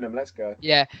we're putting them. Let's go.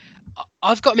 Yeah,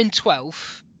 I've got them in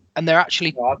 12th, and they're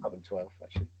actually. No, I've got them 12th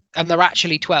actually. And they're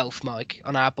actually 12th, Mike,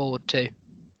 on our board too.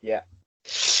 Yeah.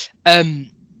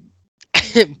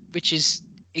 Which is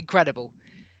incredible.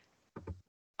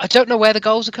 I don't know where the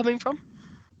goals are coming from.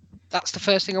 That's the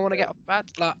first thing I want to get up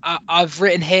about. Like I've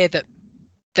written here that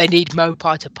they need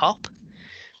Mopai to pop.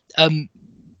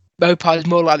 Mopai is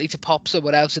more likely to pop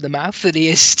someone else in the mouth than he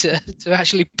is to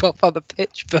actually pop on the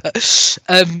pitch. But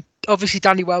obviously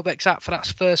Danny Welbeck's out for that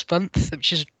first month,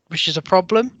 which is a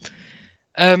problem.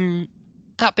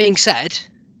 That being said,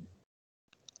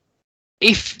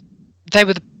 if they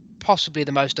were possibly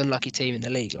the most unlucky team in the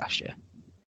league last year.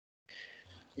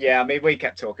 Yeah, I mean, we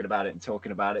kept talking about it,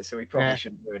 so we probably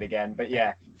shouldn't do it again. But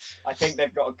yeah, I think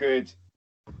they've got a good...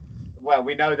 Well,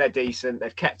 we know they're decent.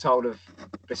 They've kept hold of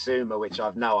Bissouma, which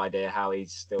I've no idea how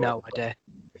he's still... No idea.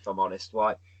 If I'm honest.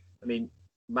 Why? I mean,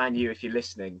 Man U, if you're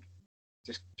listening,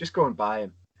 just go and buy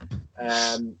him.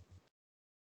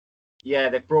 Yeah,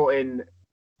 they've brought in...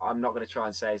 I'm not going to try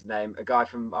and say his name. A guy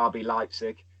from RB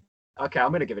Leipzig. Okay, I'm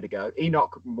going to give it a go.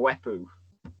 Enoch Mwepu.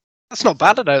 That's not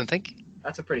bad, I don't think.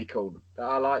 That's a pretty cool.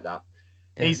 I like that.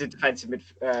 Yeah. He's a defensive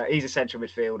he's a central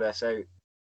midfielder. So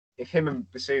if him and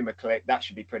Bissouma click, that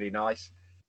should be pretty nice.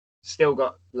 Still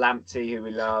got Lamptey, who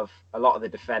we love. A lot of the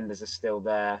defenders are still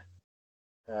there.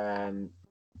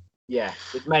 Yeah,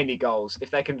 it's mainly goals. If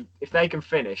they can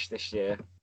finish this year,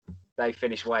 they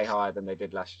finish way higher than they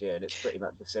did last year, and it's pretty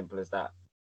much as simple as that.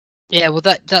 Yeah, well,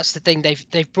 that's the thing.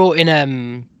 They've brought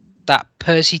in that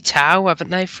Percy Tau,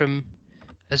 haven't they? From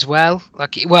as well.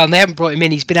 They haven't brought him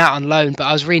in. He's been out on loan, but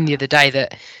I was reading the other day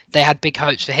that they had big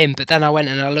hopes for him. But then I went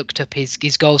and I looked up his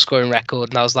goal scoring record,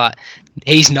 and I was like,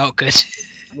 he's not good.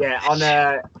 Yeah,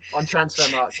 on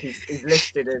Transfermarkt, he's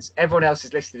listed as everyone else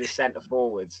is listed as centre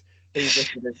forwards. He's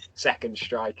listed as second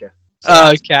striker.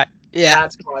 So okay, yeah,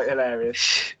 that's quite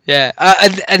hilarious. Yeah,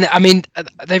 and I mean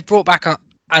they've brought back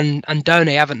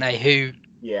Andone, haven't they? Who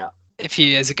a few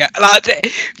years ago,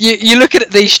 like you're looking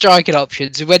at these striking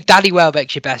options when Danny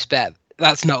Welbeck's your best bet.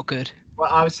 That's not good.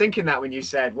 Well, I was thinking that when you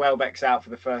said Welbeck's out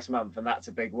for the first month, and that's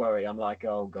a big worry. I'm like,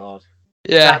 oh god.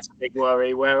 Yeah, that's a big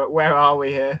worry. Where are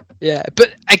we here? Yeah,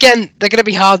 but again, they're going to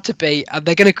be hard to beat, and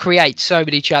they're going to create so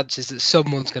many chances that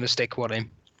someone's going to stick one in.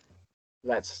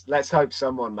 Let's hope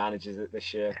someone manages it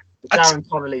this year. It's Darren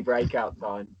Connolly breakout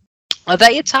time. Are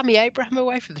they a Tammy Abraham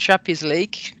away from the Champions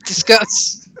League?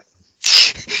 Discuss.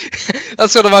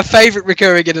 That's one of my favourite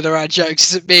recurring in and around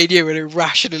jokes. Is that me and you are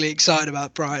irrationally excited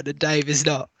about Brighton and Dave is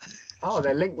not. Oh,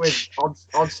 they're linked with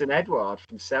Odsonne Edouard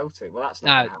from Celtic. Well, that's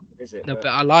not going to happen, is it? No, but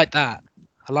I like that.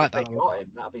 I like that. If they got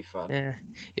him, that'd be fun. Yeah.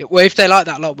 Well, if they like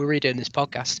that a lot, we're redoing this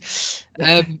podcast.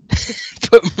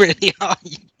 Put them really high.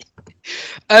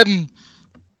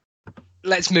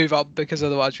 Let's move on because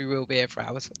otherwise we will be here for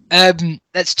hours.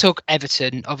 Let's talk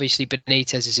Everton. Obviously,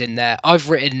 Benitez is in there. I've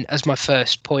written as my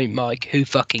first point, Mike, who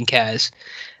fucking cares?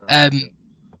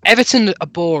 Everton are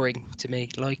boring to me.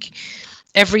 Like,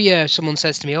 every year someone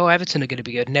says to me, oh, Everton are going to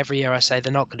be good. And every year I say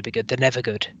they're not going to be good. They're never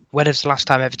good. When was the last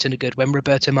time Everton are good? When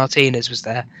Roberto Martinez was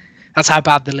there. That's how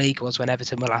bad the league was when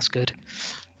Everton were last good.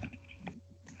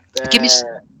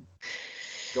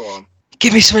 Go on.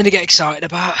 Give me something to get excited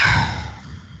about.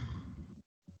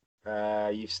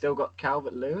 You've still got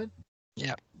Calvert-Lewin?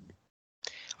 Yeah.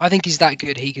 I think he's that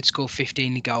good. He could score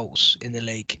 15 goals in the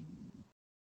league.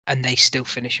 And they still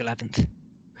finish 11th.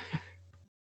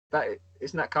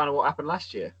 Isn't that kind of what happened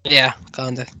last year? Yeah,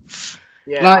 kind of.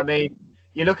 Yeah, I mean,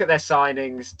 you look at their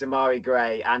signings, Damari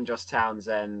Gray, Andros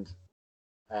Townsend,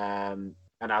 and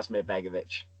Asmir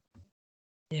Begovic.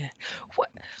 Yeah.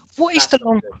 What is the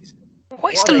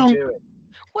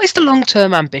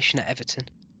long-term ambition at Everton?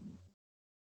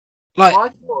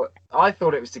 Like, I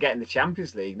thought it was to get in the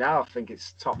Champions League. Now I think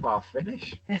it's top half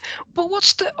finish. but what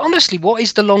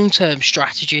is the long-term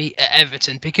strategy at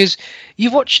Everton? Because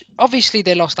you've watched, obviously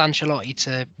they lost Ancelotti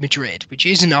to Madrid, which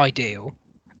isn't ideal,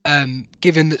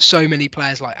 given that so many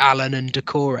players like Allen and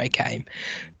Decore came.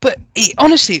 But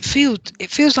honestly, it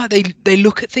feels like they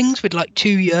look at things with like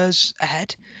 2 years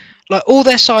ahead. Like all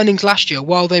their signings last year,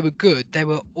 while they were good, they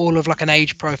were all of like an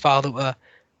age profile that were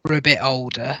a bit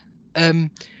older.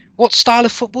 What style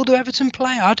of football do Everton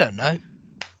play? I don't know.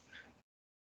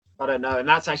 I don't know, and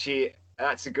that's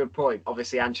a good point.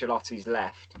 Obviously, Ancelotti's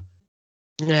left.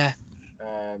 Yeah.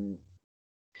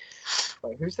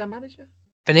 Wait, who's their manager?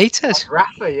 Benitez. Oh,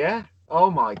 Rafa, yeah. Oh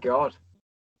my God.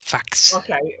 Facts.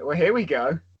 Okay, well here we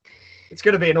go. It's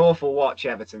going to be an awful watch,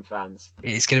 Everton fans.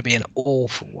 It's going to be an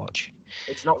awful watch.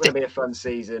 It's not going to be a fun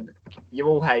season. You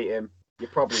all hate him. You're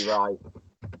probably right.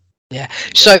 Yeah.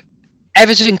 So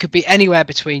Everton could be anywhere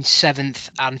between 7th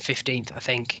and 15th, I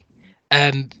think.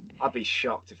 I'd be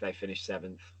shocked if they finish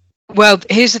 7th. Well,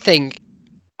 here's the thing.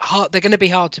 They're going to be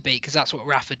hard to beat because that's what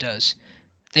Rafa does.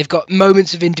 They've got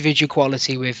moments of individual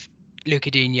quality with Luca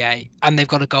Digne, and they've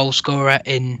got a goal scorer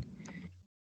in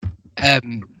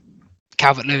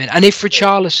Calvert-Lewin. And if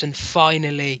Richarlison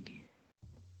finally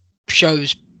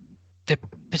shows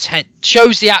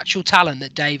the actual talent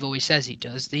that Dave always says he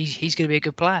does, he's going to be a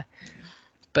good player.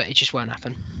 But it just won't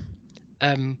happen.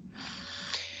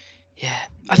 Yeah,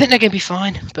 I think they're going to be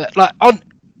fine. But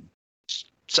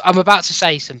so I'm about to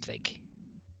say something.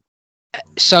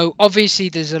 So obviously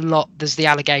there's the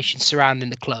allegations surrounding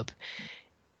the club.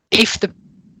 If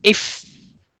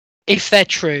they're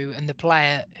true and the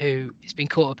player who has been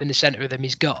caught up in the centre of them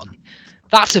is gone,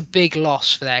 that's a big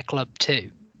loss for their club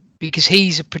too, because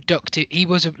last year he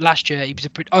was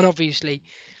and obviously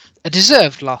a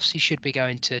deserved loss. He should be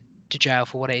going to jail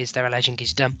for what it is they're alleging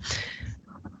he's done,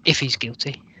 if he's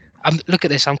guilty. Look at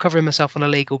this, I'm covering myself on a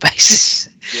legal basis.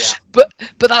 Yeah.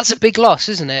 But that's a big loss,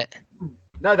 isn't it?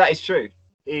 No, that is true.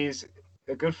 He's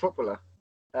a good footballer.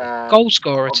 Goal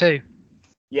scorer too.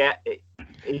 Yeah,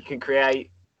 he can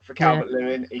create for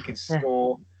Calvert-Lewin. He can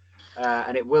score,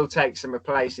 and it will take some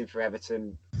replacing for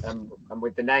Everton. And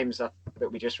with the names that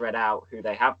we just read out, who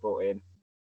they have brought in,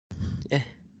 yeah,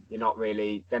 they're not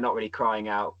really crying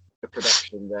out the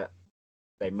production that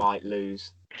they might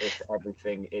lose if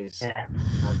everything is as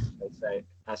they say,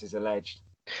 as is alleged.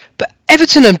 But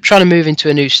Everton are trying to move into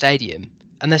a new stadium,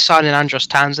 and they're signing Andros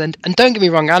Townsend. And don't get me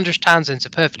wrong, Andros Townsend's a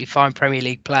perfectly fine Premier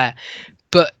League player.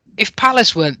 But if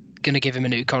Palace weren't going to give him a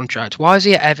new contract, why is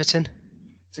he at Everton?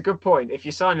 It's a good point. If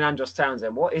you're signing Andros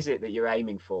Townsend, what is it that you're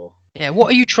aiming for? Yeah, what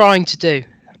are you trying to do?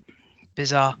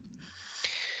 Bizarre.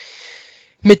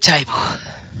 Mid-table.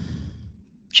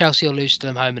 Chelsea will lose to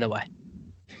them home and away.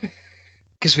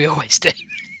 Because we always do.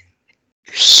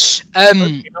 They're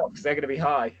going to be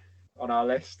high on our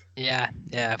list. Yeah.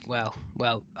 Well.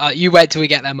 You wait till we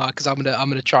get there, Mark, because I'm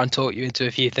gonna try and talk you into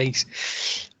a few things.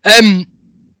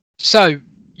 So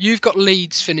you've got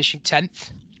Leeds finishing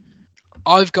 10th.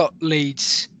 I've got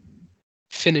Leeds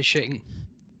finishing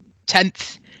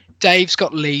 10th. Dave's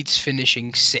got Leeds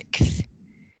finishing 6th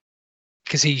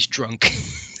because he's drunk.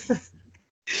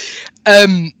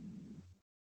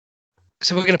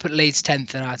 So we're going to put Leeds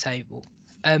 10th in our table.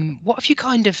 What have you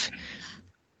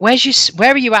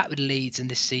where are you at with Leeds in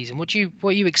this season? What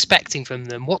are you expecting from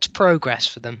them? What's progress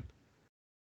for them?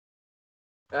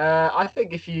 I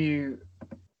think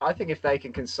if they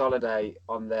can consolidate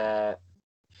on their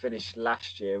finish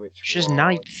last year, which was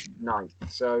 9th.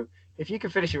 So if you can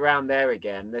finish around there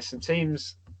again, there's some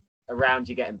teams around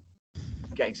you getting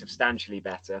substantially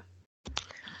better.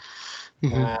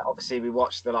 Mm-hmm. Obviously, we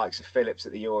watched the likes of Phillips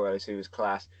at the Euros, who was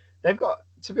class.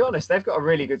 To be honest, they've got a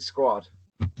really good squad.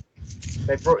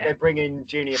 They bring in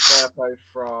Junior Firpo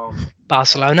from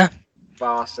Barcelona,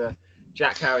 Barca,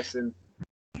 Jack Harrison,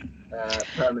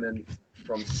 permanent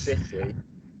from City.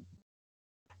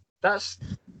 They're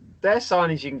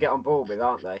signings you can get on board with,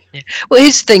 aren't they? Yeah. Well,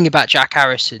 here's the thing about Jack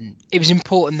Harrison. It was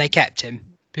important they kept him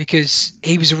because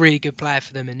he was a really good player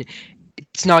for them, and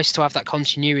it's nice to have that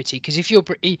continuity. Because if you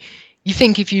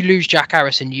think if you lose Jack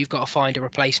Harrison, you've got to find a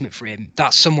replacement for him.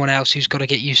 That's someone else who's got to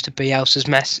get used to Bielsa's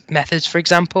methods, for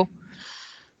example.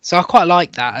 So I quite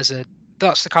like that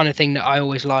that's the kind of thing that I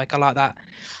always like. I like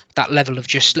that level of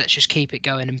let's just keep it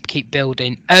going and keep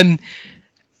building.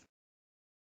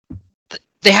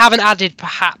 They haven't added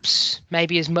perhaps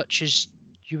maybe as much as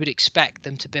you would expect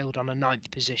them to build on a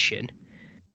 9th position.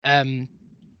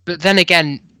 But then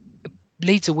again,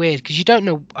 Leeds are weird because you don't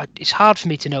know. It's hard for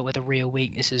me to know where the real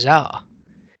weaknesses are.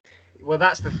 Well,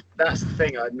 that's the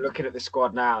thing. I'm looking at the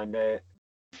squad now, and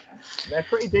They're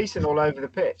pretty decent all over the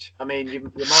pitch. I mean, you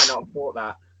might not have thought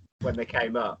that when they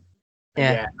came up. And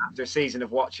Yeah. yeah, after a season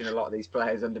of watching a lot of these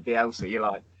players under Bielsa, you're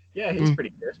like, yeah, he's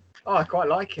pretty good. Oh, I quite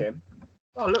like him.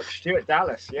 Oh, look, Stuart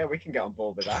Dallas. Yeah, we can get on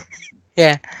board with that.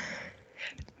 Yeah.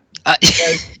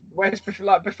 Whereas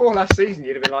before last season,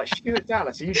 you'd have been like, Stuart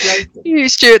Dallas, are you joking? You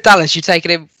Stuart Dallas, you're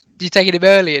taking him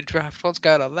early in draft. What's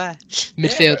going on there?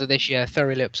 Midfielder this year,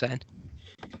 thoroughly upsetting.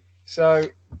 So,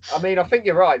 I mean, I think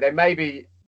you're right. They maybe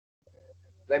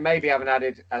haven't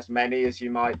added as many as you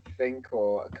might think,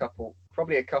 or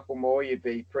probably a couple more. You'd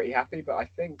be pretty happy. But I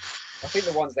think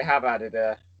the ones they have added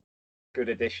are good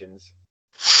additions.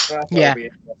 First one will be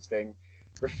interesting.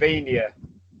 Rafinha.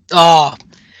 Oh,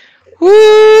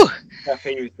 woo! Stuff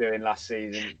he was doing last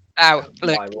season. Ow!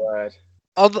 Look, my word.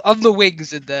 On the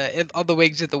wings of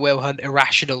the Will Hunt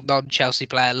irrational non-Chelsea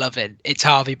player loving, it's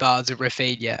Harvey Barnes and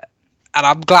Rafinha, and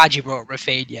I'm glad you brought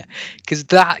Rafinha because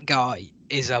that guy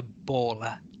is a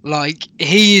baller. Like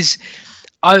he is,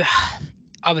 I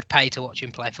would pay to watch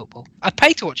him play football. I'd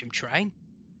pay to watch him train.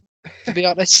 To be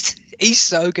honest, he's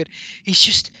so good. He's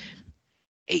just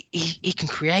he can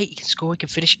create, he can score, he can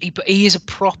finish. But he is a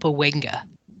proper winger.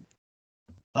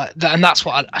 Like that, and that's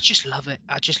what I just love it.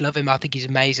 I just love him. I think he's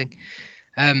amazing.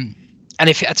 And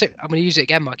if I'm going to use it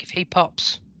again, Mike. If he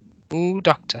pops,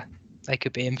 doctor, they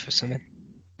could be in for something.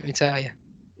 Let me tell you.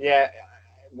 Yeah,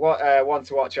 want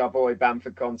to watch our boy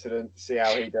Bamford Continent, see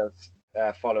how he does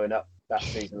following up that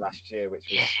season last year,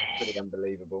 which was pretty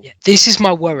unbelievable. Yeah, this is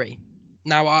my worry.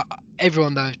 Now,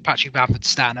 everyone knows Patrick Bamford's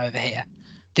stan over here.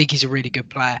 I think he's a really good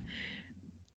player.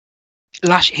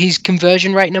 His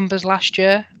conversion rate numbers last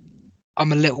year,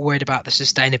 I'm a little worried about the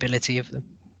sustainability of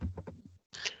them.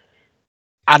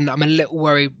 And I'm a little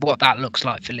worried what that looks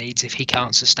like for Leeds if he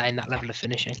can't sustain that level of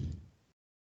finishing.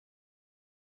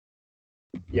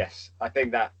 Yes, I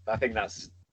think that's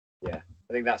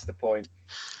the point.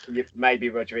 Maybe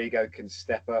Rodrigo can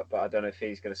step up, but I don't know if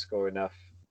he's going to score enough.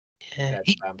 Yeah.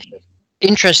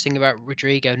 Interesting about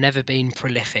Rodrigo, never been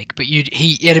prolific, but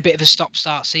he had a bit of a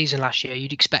stop-start season last year.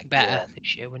 You'd expect better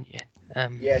this year, wouldn't you?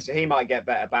 Yeah, so he might get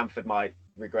better. Bamford might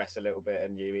regress a little bit,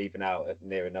 and you even out at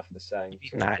near enough the same.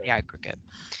 Even out the aggregate.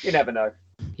 You never know.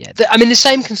 Yeah, I mean the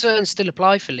same concerns still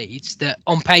apply for Leeds. That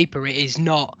on paper it is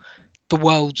not the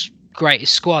world's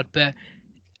greatest squad, but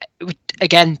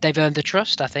again they've earned the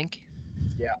trust. I think.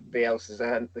 Yeah, Bielsa's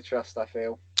earned the trust. I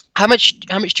feel. How much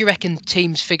do you reckon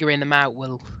teams figuring them out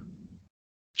will?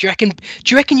 Do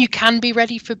you reckon you can be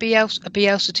ready for a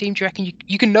Bielsa team? Do you reckon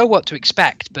you can know what to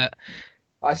expect? But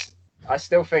I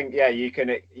still think you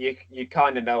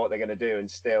kind of know what they're going to do, and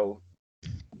still,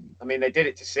 I mean they did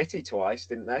it to City twice,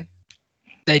 didn't they?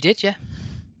 They did, yeah.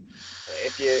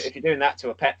 If you're doing that to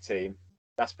a Pep team,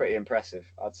 that's pretty impressive,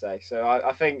 I'd say. So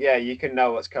I think you can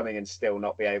know what's coming and still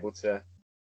not be able to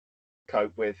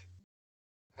cope with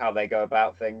how they go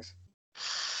about things.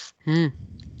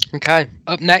 Okay.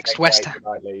 Up next, West Ham.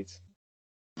 Leeds.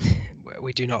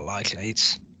 We do not like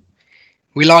Leeds.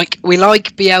 We like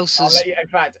Bielsa's.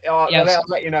 I'll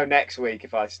let you know next week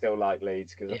if I still like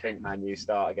Leeds because I think Man U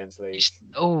start against Leeds.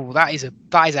 Oh, that is a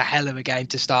hell of a game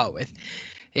to start with.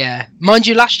 Yeah, mind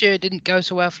you, last year it didn't go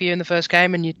so well for you in the first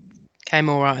game, and you came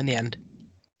all right in the end.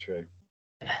 True.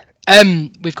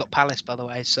 We've got Palace, by the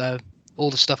way, so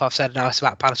all the stuff I've said nice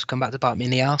about Palace will come back to bite me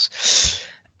in the arse.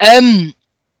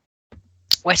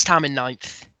 West Ham in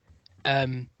 9th.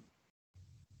 I'm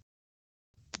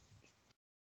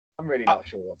really not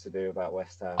sure what to do about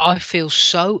West Ham. I feel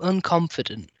so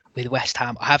unconfident with West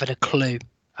Ham. I haven't a clue.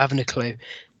 Do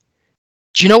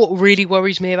you know what really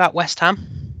worries me about West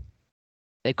Ham?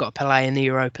 They've got to play in the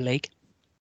Europa League.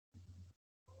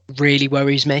 Really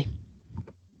worries me.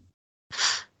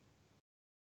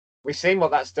 We've seen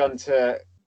what that's done to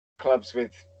clubs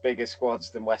with bigger squads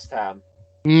than West Ham.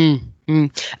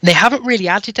 They haven't really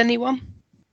added anyone,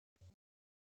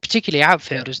 particularly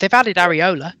outfielders. They've added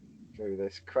Areola. Through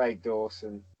this, Craig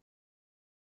Dawson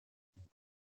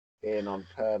in on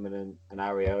permanent and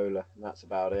Areola, and that's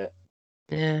about it.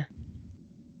 Yeah,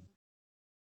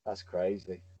 that's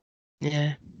crazy.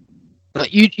 Yeah,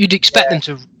 but you'd expect them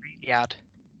to really add.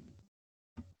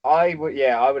 I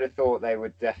would have thought they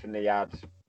would definitely add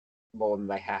more than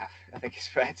they have. I think it's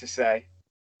fair to say.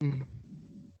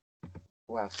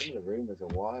 Wow, some of the rumours are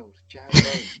wild. Jared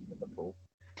Bowen, Liverpool.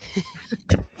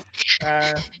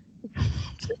 So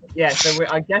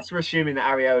I guess we're assuming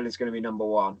that Areola is going to be number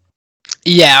one.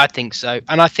 Yeah, I think so.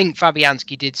 And I think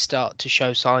Fabianski did start to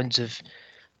show signs of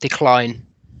decline.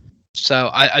 So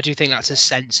I do think that's a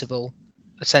sensible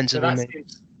move.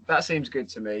 That seems good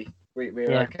to me.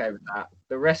 We're okay with that.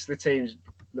 The rest of the team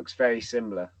looks very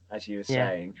similar, as you were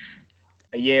saying.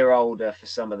 a year older for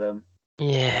some of them.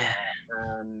 Yeah.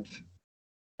 And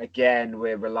again,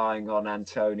 we're relying on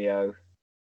Antonio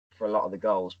for a lot of the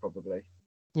goals, probably.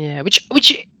 Yeah, which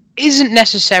isn't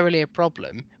necessarily a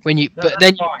problem when you, No, but that's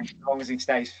then fine, as long as he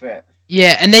stays fit.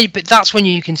 yeah, and then but that's when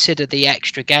you consider the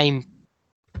extra game.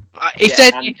 If Yeah,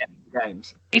 they're and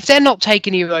games. if they're not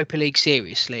taking Europa League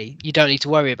seriously, you don't need to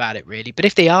worry about it really. But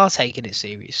if they are taking it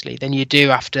seriously, then you do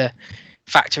have to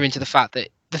factor into the fact that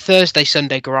the Thursday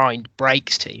Sunday grind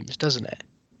breaks teams, doesn't it?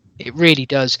 It really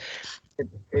does.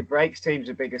 It breaks teams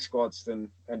with bigger squads than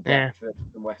Yeah. depth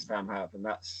than West Ham have, and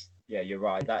that's you're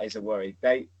right. That is a worry.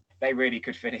 They really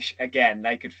could finish again.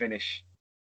 They could finish.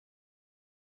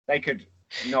 They could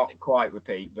not quite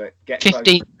repeat, but get close to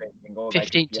 15, repeating, or they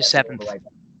 15 could to all the 7th. way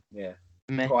back. Yeah,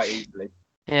 Meh. quite easily.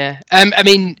 Yeah. I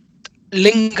mean,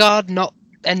 Lingard not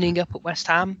ending up at West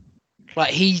Ham,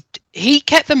 like he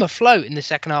kept them afloat in the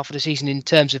second half of the season in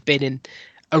terms of being in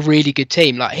a really good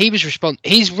team. Like he was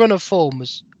his run of form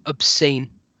was obscene.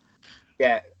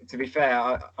 Yeah, to be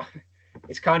fair,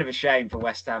 it's kind of a shame for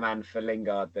West Ham and for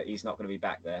Lingard that he's not going to be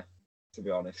back there, to be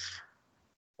honest.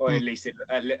 Or at least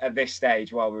at this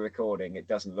stage, while we're recording, it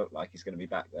doesn't look like he's going to be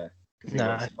back there because he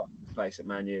wants to find his place at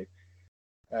Man U.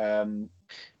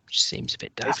 Which seems a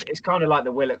bit daft. It's kind of like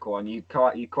the Willock one. You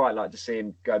quite like to see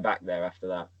him go back there after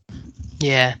that.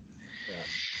 Yeah.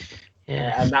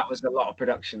 And that was a lot of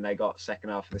production they got second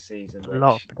half of the season. A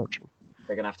lot of production.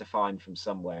 They're going to have to find from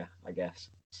somewhere, I guess.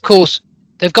 So. Of course,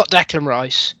 they've got Declan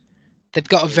Rice. They've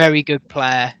got a very good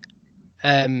player.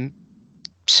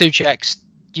 Souček's,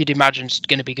 you'd imagine, is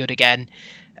going to be good again.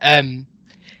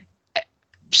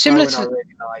 Similar to I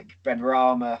really like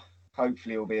Benrahma.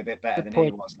 Hopefully, will be a bit better than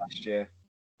he was last year.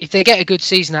 If they get a good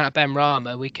season out of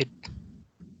Benrahma, we could.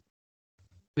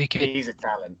 He's a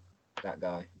talent, that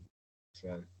guy.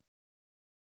 So.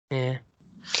 Yeah.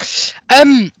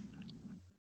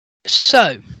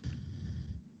 So.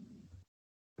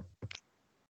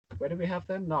 Where do we have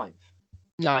them? Ninth.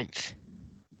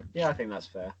 Yeah, I think that's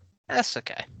fair. That's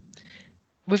okay.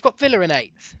 We've got Villa in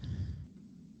 8th.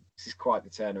 This is quite the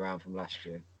turnaround from last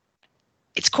year.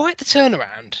 It's quite the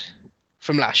turnaround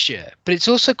from last year, but it's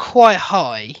also quite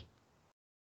high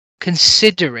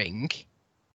considering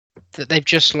that they've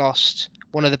just lost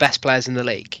one of the best players in the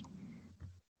league.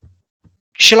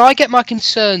 Shall I get my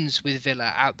concerns with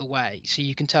Villa out the way so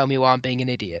you can tell me why I'm being an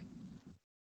idiot?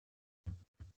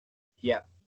 Yeah.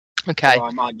 Okay. Well,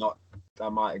 I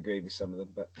might agree with some of them,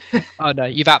 but oh no,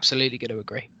 you've absolutely got to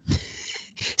agree.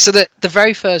 So the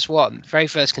very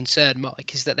first concern,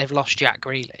 Mike, is that they've lost Jack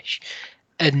Grealish,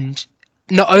 and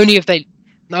not only have they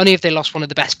lost one of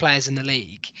the best players in the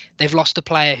league, they've lost a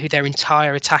player who their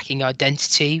entire attacking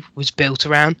identity was built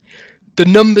around. The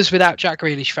numbers without Jack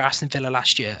Grealish for Aston Villa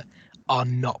last year are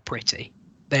not pretty.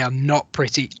 They are not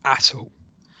pretty at all.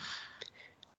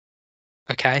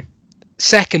 Okay.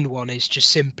 Second one is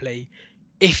just simply,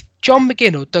 if John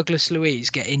McGinn or Douglas Luiz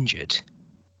get injured,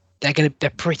 they're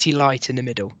pretty light in the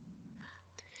middle.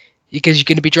 Because you're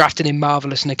going to be drafting in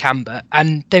Marvelous Nakamba,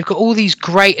 and they've got all these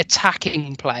great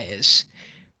attacking players,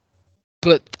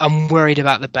 but I'm worried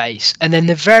about the base. And then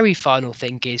the very final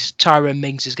thing is Tyrone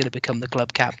Mings is going to become the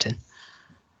club captain.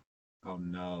 Oh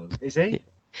no, is he?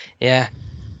 Yeah.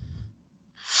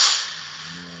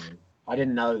 I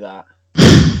didn't know that.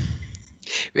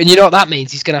 And you know what that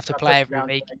means? He's going to have to play every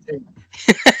week.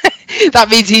 That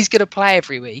means he's going to play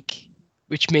every week,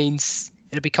 which means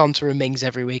it'll be Conter and Mings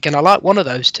every week. And I like one of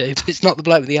those two, but it's not the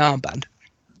bloke with the armband.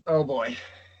 Oh boy.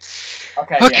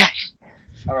 Okay. Yeah.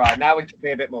 All right, now we can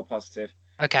be a bit more positive.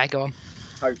 Okay, go on.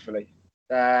 Hopefully.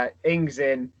 Ings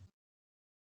in.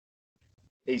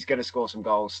 He's going to score some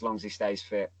goals as long as he stays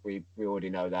fit. We already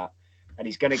know that. And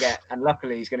he's going to get, and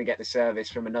luckily he's going to get the service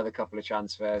from another couple of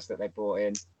transfers that they brought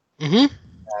in. Mm-hmm.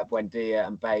 Buendia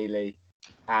and Bailey.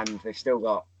 And they've still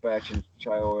got Bertrand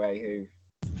Traore, who,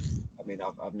 I mean,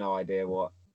 I've no idea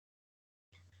what.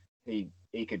 He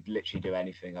could literally do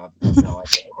anything. I've no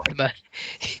idea.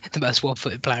 The most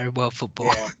one-footed player in world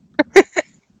football.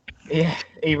 Yeah,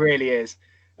 he really is.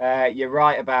 You're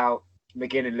right about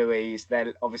McGinn and Luiz.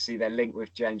 They're linked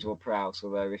with James Ward-Prowse.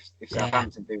 Although if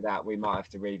Southampton do that, we might have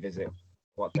to revisit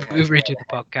what they We've redo the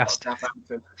podcast.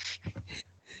 Southampton.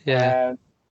 Yeah.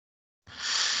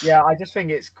 Yeah, I just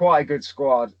think it's quite a good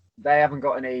squad. They haven't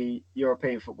got any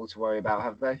European football to worry about,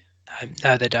 have they?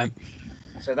 No, they don't.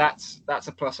 So that's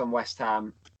a plus on West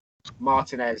Ham.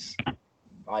 Martinez,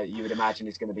 you would imagine,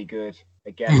 is going to be good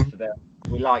again for them.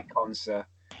 We like Konsa,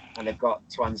 and they've got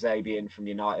Tuanzebe from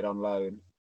United on loan,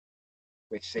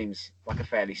 which seems like a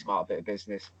fairly smart bit of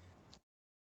business.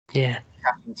 Yeah.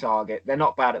 Captain Target. They're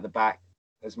not bad at the back,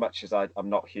 as much as I'm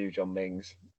not huge on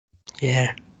Mings.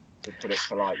 Yeah. to put it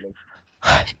politely.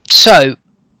 So,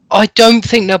 I don't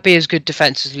think they'll be as good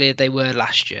defensively as they were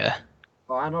last year.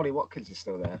 Oh, and Ollie Watkins is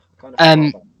still there. I kind of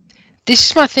Um, forgot about This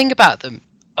is my thing about them.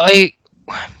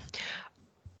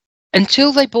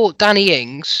 Until they bought Danny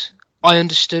Ings, I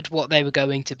understood what they were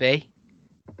going to be.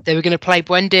 They were going to play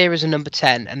Buendia as a number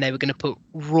 10, and they were going to put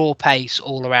raw pace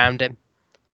all around him,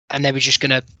 and they were just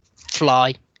going to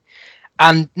fly.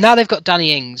 And now they've got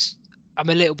Danny Ings, I'm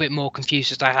a little bit more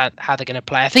confused as to how they're going to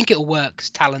play. I think it'll work 'cause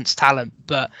talent's talent,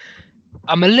 but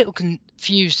I'm a little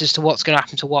confused as to what's going to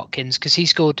happen to Watkins because he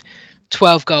scored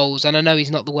 12 goals, and I know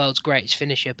he's not the world's greatest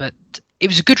finisher, but it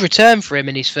was a good return for him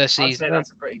in his first I'd season. say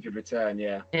that's a pretty good return,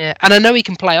 yeah. Yeah, and I know he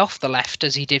can play off the left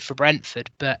as he did for Brentford,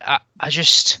 but I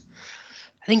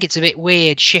think it's a bit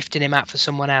weird shifting him out for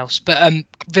someone else. But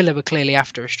Villa were clearly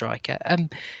after a striker.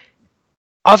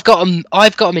 I've got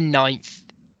him in ninth.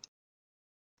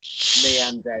 Me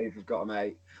and Dave have got him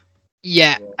 8.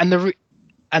 Yeah, and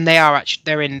they are actually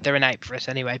they're in 8 for us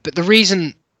anyway. But the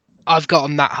reason I've got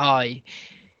them that high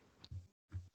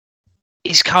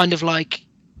is kind of like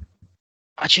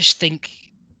I just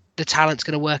think the talent's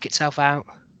going to work itself out.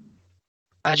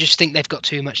 I just think they've got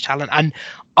too much talent, and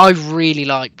I really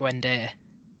like Buendia.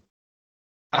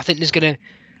 I think there's going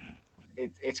to.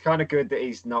 It's kind of good that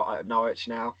he's not at Norwich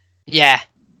now. Yeah,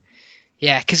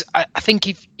 because I think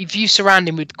if you surround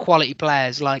him with quality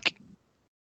players like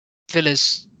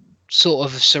Villa's sort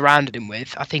of surrounded him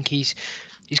with, I think he's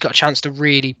got a chance to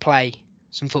really play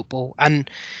some football. And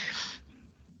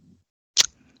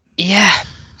yeah,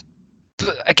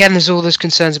 but again, there's all those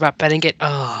concerns about Benningham.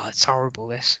 Oh, it's horrible.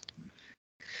 This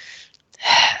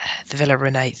the Villa are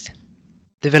in 8th.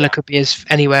 The Villa could be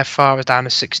anywhere far as down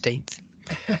as 16th.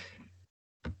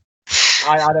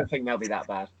 I don't think they'll be that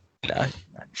bad.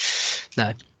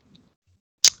 No.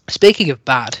 Speaking of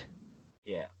bad.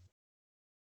 Yeah.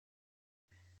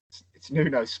 It's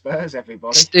Nuno Spurs,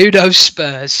 everybody. It's Nuno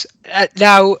Spurs.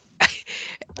 Now,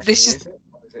 this is it?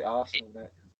 Or is it Arsenal?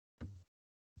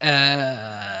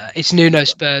 It's Nuno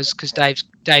Spurs because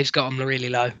Dave's got them really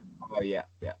low. Oh yeah.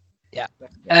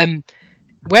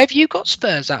 Where have you got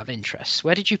Spurs out of interest?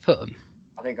 Where did you put them?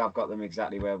 I think I've got them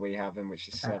exactly where we have them, which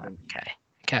is 7.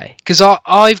 Okay. Because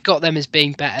I've got them as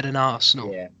being better than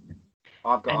Arsenal. Yeah.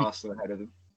 I've got Arsenal ahead of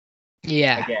them.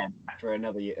 Yeah. Again, for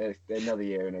another year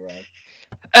in a row.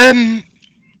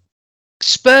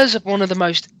 Spurs are one of the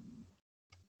most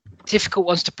difficult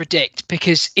ones to predict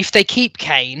because if they keep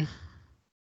Kane,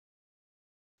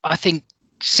 I think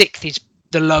 6th is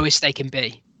the lowest they can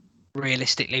be,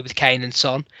 realistically, with Kane and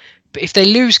Son. But if they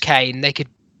lose Kane, they could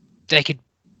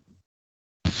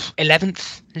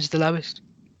 11th is the lowest,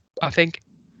 I think.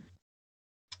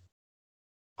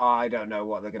 I don't know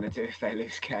what they're going to do if they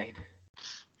lose Kane.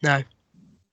 No.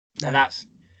 And that's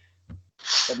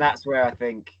where I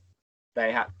think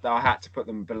I had to put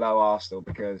them below Arsenal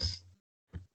because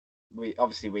we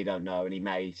don't know, and he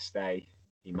may stay,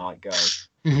 he might go.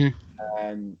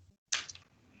 Mm-hmm.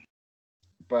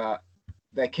 But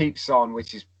they keep Son,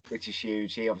 which is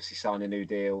huge. He obviously signed a new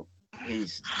deal.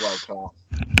 He's world class.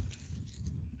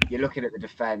 You're looking at the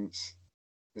defence.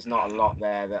 There's not a lot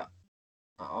there that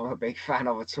I'm a big fan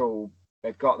of at all.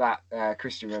 They've got that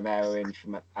Christian Romero in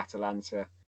from Atalanta.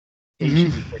 He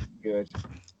should be pretty good.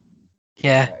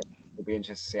 Yeah. It'll be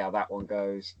interesting to see how that one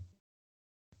goes.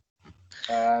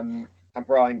 And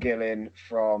Brian Gillen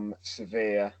from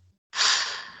Sevilla.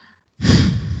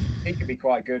 He could be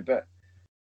quite good, but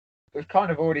we've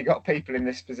kind of already got people in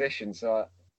this position, so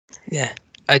yeah,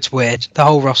 it's weird. The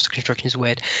whole roster construction is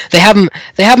weird. They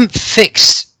haven't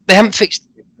fixed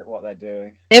what they're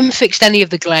doing. They haven't fixed any of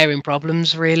the glaring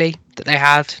problems really that they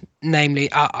had. Namely,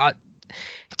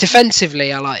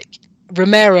 defensively, I like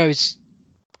Romero's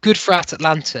good for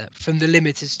Atalanta from the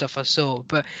limited stuff I saw,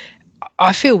 but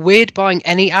I feel weird buying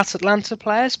any Atalanta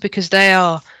players because they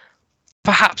are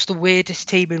perhaps the weirdest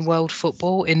team in world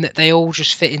football in that they all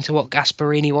just fit into what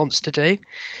Gasperini wants to do.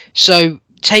 So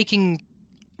taking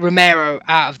Romero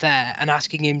out of there and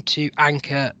asking him to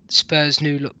anchor Spurs'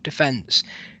 new look defence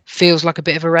feels like a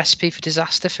bit of a recipe for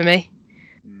disaster for me.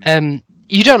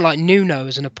 You don't like Nuno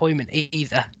as an appointment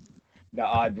either. No,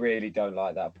 I really don't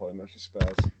like that appointment for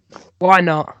Spurs. Why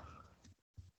not?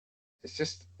 It's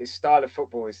just his style of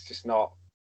football is just not.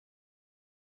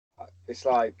 It's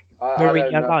like I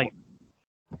don't know. Like.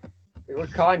 It was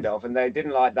kind of, and they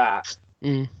didn't like that.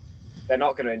 Mm. They're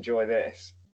not going to enjoy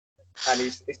this. And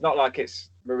it's not like it's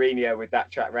Mourinho with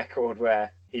that track record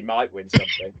where he might win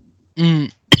something.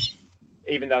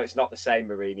 Even though it's not the same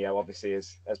Mourinho, obviously,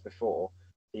 as before,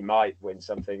 he might win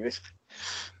something.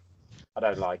 I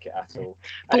don't like it at all.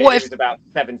 And it was about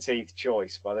 17th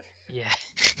choice by the. Yeah.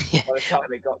 Yeah. By the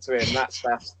time it got to him,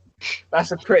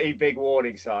 that's a pretty big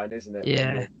warning sign, isn't it?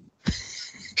 Yeah.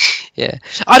 Yeah,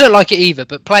 I don't like it either.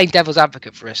 But playing devil's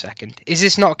advocate for a second, is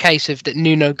this not a case of that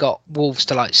Nuno got Wolves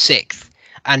to like 6th,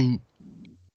 and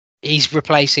he's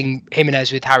replacing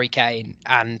Jimenez with Harry Kane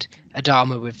and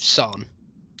Adama with Son?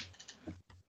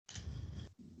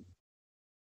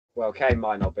 Well, Kane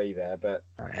might not be there, but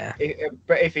Yeah.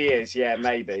 if he is, yeah,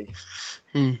 maybe.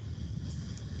 Hmm.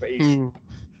 But he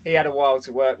had a while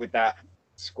to work with that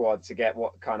squad to get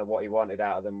what he wanted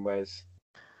out of them. Whereas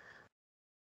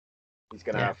he's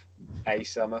going to have a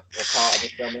summer or part of the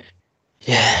summer.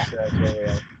 Yeah.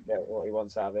 Get what he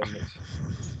wants out of him, which is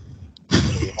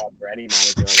going to be hard for any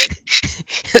manager, I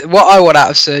think. What I want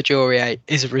out of Sergio Aurier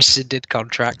is a rescinded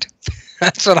contract.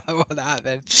 That's what I want out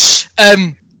of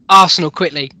him. Arsenal,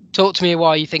 quickly. Talk to me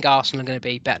why you think Arsenal are going to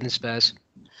be better than Spurs.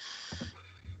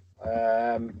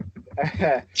 One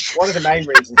of the main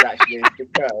reasons, actually, is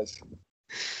because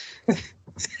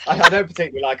I don't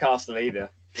particularly like Arsenal either,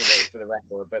 for the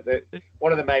record, but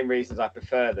one of the main reasons I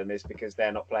prefer them is because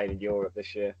they're not playing in Europe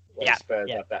this year.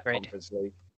 Spurs have that great. Conference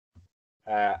League.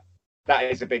 That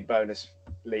is a big bonus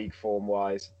league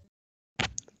form-wise.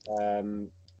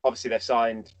 Obviously, they've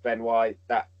signed Ben White.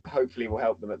 That hopefully will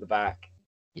help them at the back.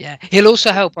 Yeah, he'll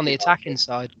also help on the attacking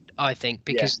side, I think,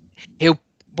 because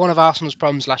one of Arsenal's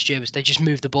problems last year was they just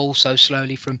moved the ball so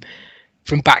slowly from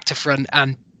back to front,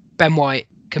 and Ben White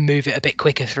can move it a bit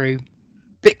quicker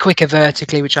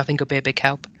vertically, which I think will be a big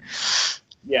help.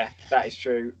 Yeah, that is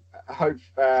true.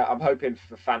 I'm hoping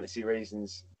for fantasy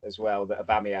reasons as well that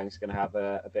Aubameyang's going to have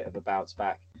a bit of a bounce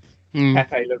back.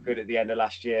 Pepe looked good at the end of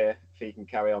last year. If he can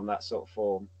carry on that sort of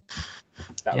form,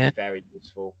 that would be very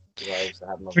useful.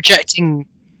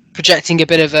 Projecting a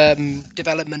bit of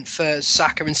development for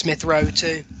Saka and Smith Rowe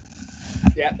too.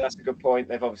 Yeah, that's a good point.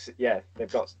 They've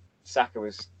got Saka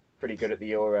was pretty good at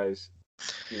the Euros.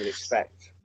 You would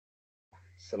expect,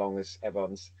 so long as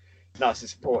everyone's nice and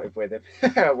supportive with him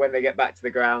when they get back to the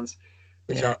grounds,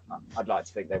 which I'd like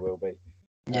to think they will be.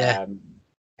 Yeah,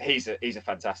 he's a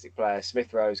fantastic player.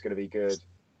 Smith Rowe is going to be good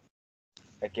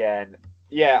again.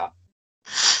 Yeah,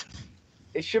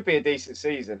 it should be a decent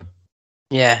season.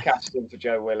 Yeah, Cashed in for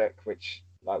Joe Willock, which,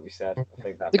 like we said, I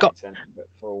think that makes sense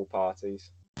for all parties.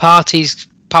 Party,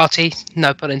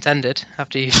 no pun intended.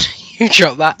 After you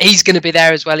drop that, he's going to be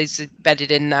there as well. He's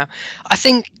bedded in now. I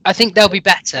think they'll be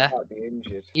better. He might be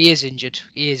injured. He is injured.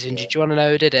 Yeah. Do you want to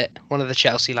know who did it? One of the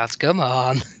Chelsea lads. Come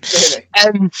on.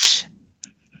 Really?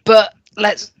 But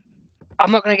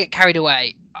I'm not going to get carried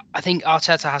away. I think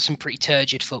Arteta has some pretty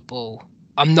turgid football.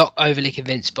 I'm not overly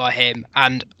convinced by him,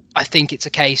 and I think it's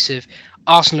a case of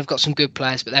Arsenal have got some good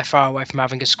players, but they're far away from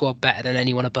having a squad better than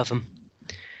anyone above them.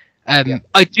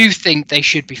 I do think they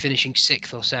should be finishing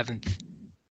 6th or 7th.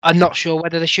 I'm not sure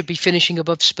whether they should be finishing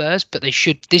above Spurs, but they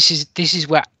should. This is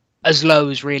where as low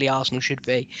as really Arsenal should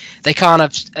be. They can't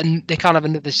have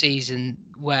another season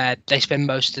where they spend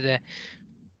most of the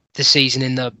season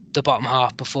in the bottom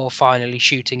half before finally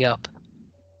shooting up.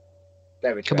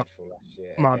 They were dreadful last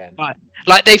year. Come on.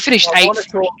 Like they finished 8th. I want to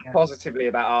talk positively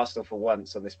about Arsenal for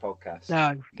once on this podcast.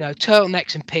 No,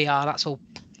 turtlenecks and PR. That's all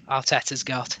Arteta's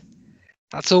got.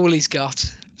 That's all he's got.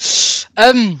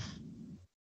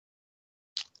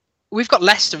 We've got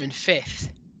Leicester in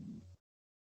 5th.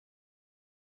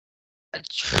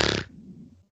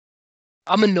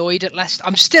 I'm annoyed at Leicester.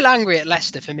 I'm still angry at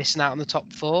Leicester for missing out on the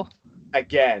top 4.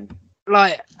 Again.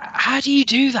 Like, how do you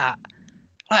do that?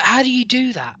 I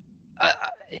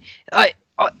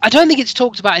don't think it's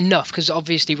talked about enough, because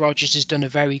obviously Rodgers has done a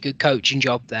very good coaching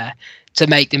job there to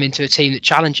make them into a team that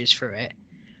challenges for it.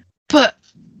 But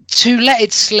to let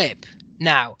it slip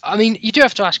now, I mean, you do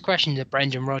have to ask questions of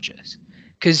Brendan Rodgers,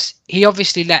 because he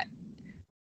obviously let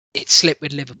it slip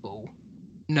with Liverpool.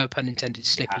 No pun intended,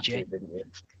 slippage.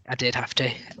 I did have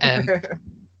to.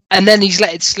 And then he's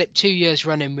let it slip 2 years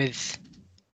running with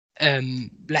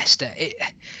Leicester.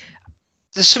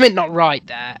 There's something not right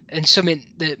there, and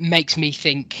something that makes me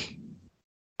think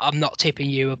I'm not tipping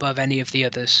you above any of the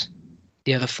others,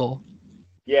 the other 4.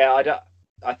 Yeah,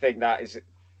 I think that is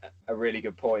a really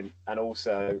good point. And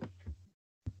also,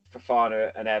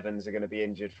 Fofana and Evans are going to be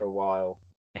injured for a while.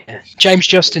 Yeah. James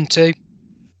Justin too.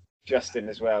 Justin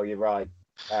as well, you're right.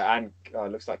 And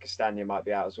it looks like Castagna might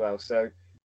be out as well. So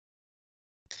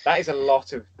that is a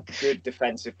lot of good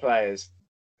defensive players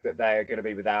that they are going to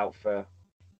be without for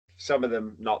some of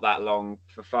them not that long.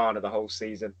 Fofana the whole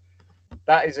season.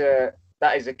 That is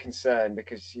a concern,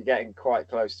 because you're getting quite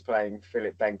close to playing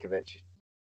Filip Benkovic.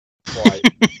 quite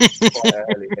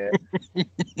early here.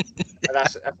 And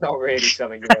that's not really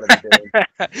something you want to be doing.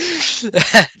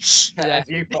 As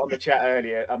you put on the chat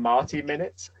earlier, a Marty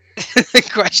minute?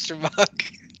 Question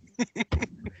mark.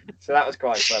 So that was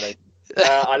quite funny.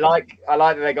 I like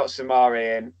that they got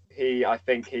Samari in. I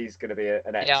think he's going to be an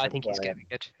excellent Yeah, I think player. he's going to be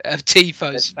good.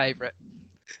 Tifo's favourite.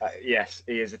 Yes,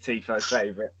 he is a Tifo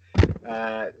favourite.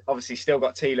 Obviously, still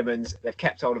got Tielemans. They've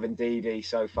kept hold of Ndidi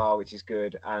so far, which is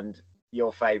good. And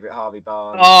your favourite, Harvey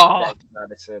Barnes. Oh,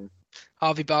 Madison.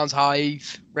 Harvey Barnes,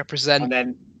 Hive, represent.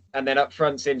 And then up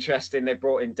front's interesting. They've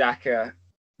brought in Daka.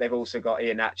 They've also got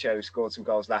Iheanacho, who scored some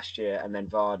goals last year, and then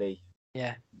Vardy.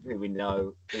 Yeah. Who we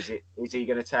know is he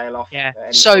going to tail off? Yeah.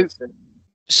 So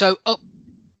up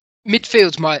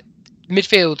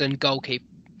midfield and goalkeeper,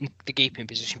 the keeping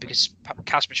position, because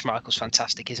Kasper Schmeichel's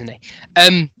fantastic, isn't he?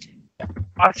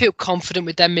 I feel confident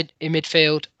with them in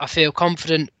midfield. I feel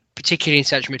confident, particularly in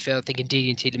central midfield. I think Ndidi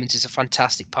and Tielemans is a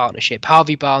fantastic partnership.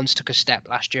 Harvey Barnes took a step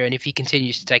last year, and if he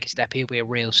continues to take a step, he'll be a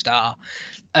real star.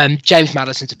 James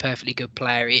Maddison's a perfectly good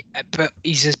player, but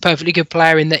he's a perfectly good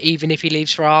player in that even if he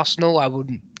leaves for Arsenal, I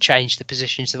wouldn't change the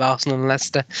positions of Arsenal and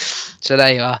Leicester. So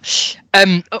there you are.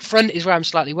 Up front is where I'm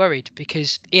slightly worried,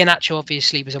 because Iheanacho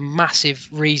obviously was a massive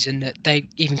reason that they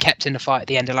even kept in the fight at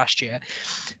the end of last year.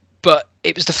 But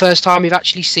it was the first time we've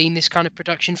actually seen this kind of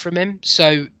production from him.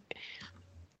 So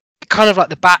kind of like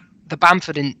the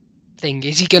Bamford thing,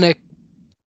 is he gonna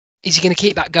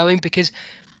keep that going? Because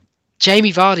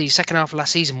Jamie Vardy's second half of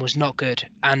last season was not good,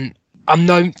 and I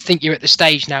don't think you're at the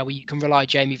stage now where you can rely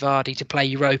Jamie Vardy to play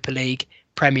Europa League,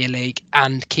 Premier League,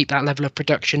 and keep that level of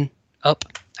production up.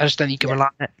 I just don't think you can rely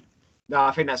on it. No,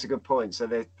 I think that's a good point. So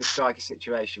the striker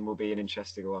situation will be an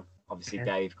interesting one. Obviously,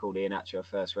 Dave called Iheanacho a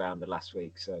first rounder last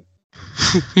week, so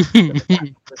there's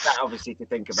that obviously to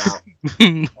think about.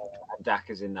 And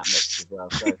Daka's in that mix as well.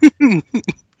 So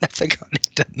I forgot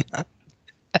he'd done that.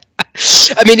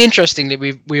 I mean,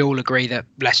 interestingly, we all agree that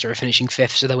Leicester are finishing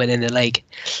fifth, so they're winning the league.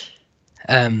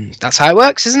 That's how it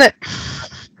works, isn't it?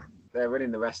 They're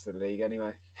winning the rest of the league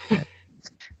anyway.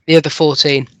 The other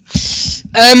 14.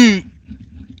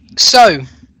 So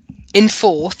in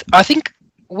fourth, I think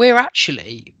we're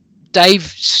actually Dave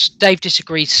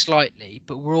disagrees slightly,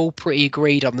 but we're all pretty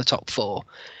agreed on the top four,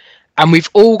 and we've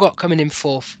all got coming in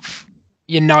fourth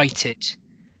United.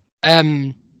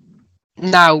 Now,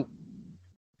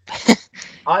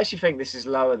 I actually think this is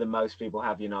lower than most people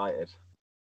have United.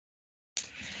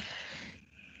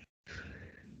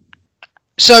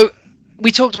 So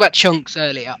we talked about chunks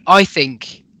earlier. I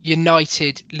think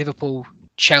United, Liverpool,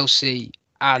 Chelsea,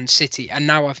 and City, and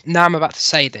now I'm about to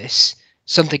say this.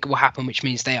 Something will happen, which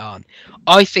means they aren't.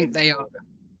 I think they are.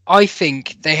 I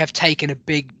think they have taken a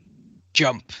big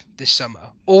jump this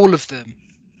summer. All of them,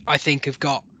 I think, have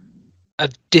got a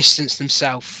distance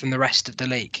themselves from the rest of the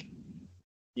league.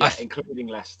 Yeah, including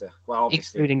Leicester. Well,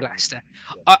 obviously, including Leicester.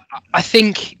 Yeah. I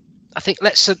think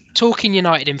let's talking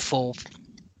United in fourth.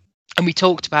 And we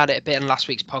talked about it a bit in last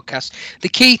week's podcast. The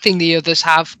key thing the others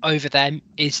have over them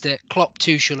is that Klopp,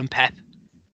 Tuchel, and Pep,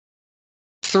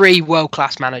 3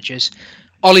 world-class managers.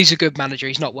 Ollie's a good manager.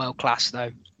 He's not world-class,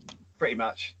 though. Pretty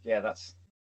much. Yeah, that's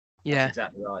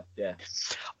exactly right. Yeah.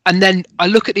 And then I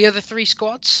look at the other 3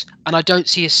 squads, and I don't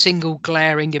see a single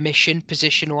glaring omission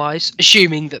position-wise,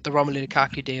 assuming that the Romelu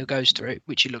Lukaku deal goes through,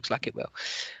 which it looks like it will.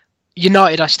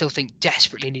 United, I still think,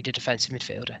 desperately need a defensive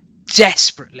midfielder.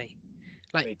 Desperately.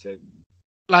 Me too.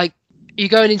 Like, you're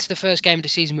going into the first game of the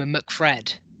season with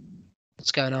McFred.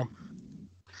 What's going on?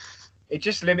 It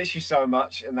just limits you so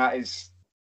much, and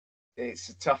it's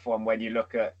a tough one when you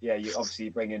look at, you obviously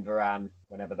bring in Varane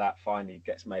whenever that finally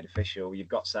gets made official. You've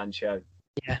got Sancho.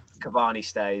 Yeah. Cavani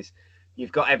stays.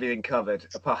 You've got everything covered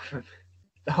apart from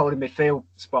the holding midfield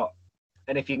spot.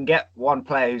 And if you can get one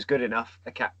player who's good enough,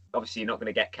 obviously you're not going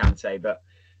to get Kante, but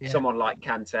someone like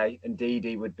Kante and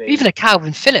Ndidi would be. Even a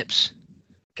Calvin Phillips.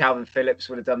 Calvin Phillips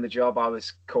would have done the job. I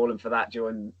was calling for that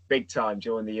during the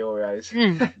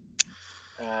Euros.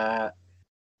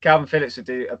 Calvin Phillips would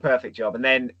do a perfect job. And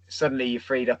then suddenly you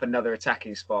freed up another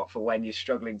attacking spot for when you're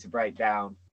struggling to break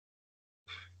down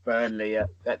Burnley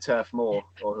at Turf Moor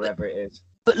or whoever it is.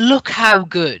 But look how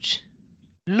good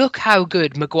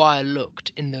Maguire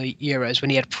looked in the Euros when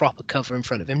he had proper cover in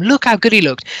front of him. Look how good he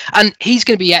looked. And he's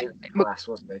going to be... Class,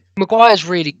 wasn't he? Maguire's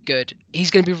really good.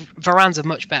 He's going to be... Varane's a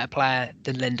much better player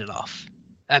than Lindelof.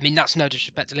 I mean, that's no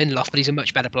disrespect to Lindelof, but he's a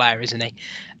much better player, isn't he?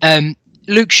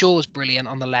 Luke Shaw's brilliant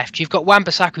on the left. You've got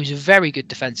Wan-Bissaka, who's a very good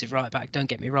defensive right-back, don't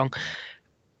get me wrong.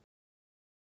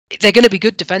 They're going to be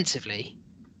good defensively.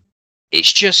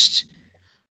 It's just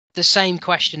the same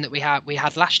question that we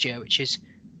had last year, which is,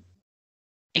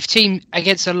 if team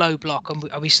against a low block,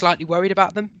 are we slightly worried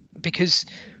about them? Because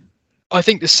I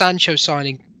think the Sancho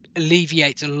signing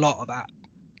alleviates a lot of that.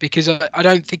 Because I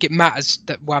don't think it matters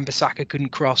that Wan-Bissaka couldn't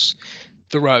cross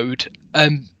the road.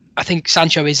 I think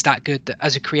Sancho is that good that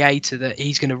as a creator that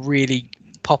he's going to really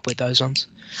pop with those ones.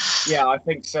 Yeah, I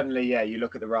think suddenly, you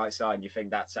look at the right side and you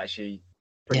think that's actually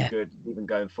pretty good, even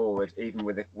going forward, even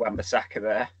with Wan-Bissaka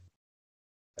there.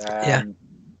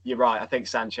 You're right. I think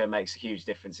Sancho makes a huge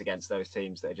difference against those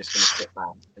teams that are just going to sit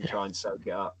back and try and soak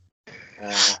it up.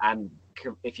 And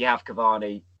if you have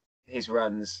Cavani, his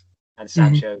runs and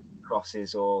Sancho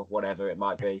crosses or whatever it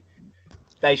might be,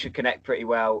 they should connect pretty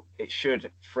well. It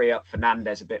should free up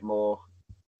Fernandes a bit more.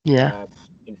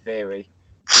 In theory,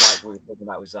 like we were talking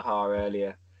about with Zaha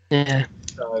earlier. Yeah.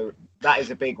 So that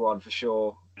is a big one for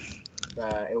sure.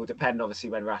 It will depend, obviously,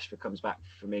 when Rashford comes back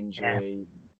from injury.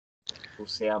 We'll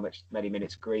see how many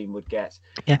minutes Greenwood gets.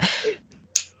 Yeah.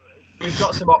 We've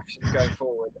got some options going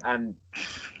forward, and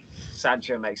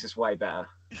Sancho makes us way better.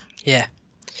 Yeah.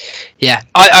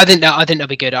 I think that'll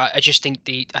be good. I just think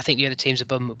the other teams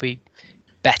above them will be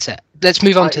better. Let's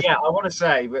move on to. Yeah, I want to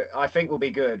say, I think we'll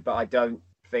be good, but I don't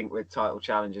think we're title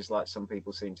challengers like some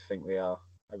people seem to think we are.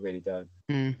 I really don't.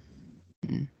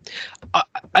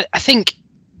 I think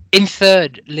in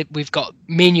third we've got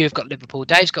me and you have got Liverpool.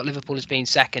 Dave's got Liverpool as being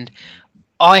second.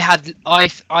 I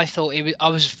thought I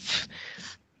was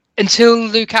until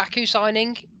Lukaku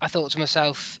signing. I thought to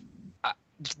myself,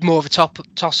 more of a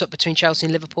toss up between Chelsea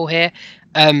and Liverpool here.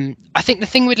 I think the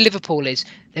thing with Liverpool is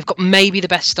they've got maybe the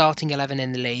best starting 11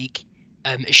 in the league,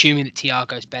 assuming that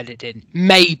Thiago's bedded in.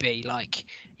 Maybe, like,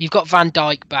 you've got Van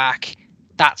Dijk back.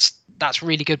 That's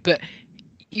really good. But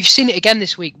you've seen it again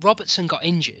this week. Robertson got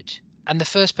injured, and the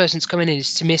first person that's coming in is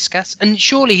Tsimikas. And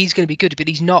surely he's going to be good, but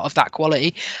he's not of that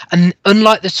quality. And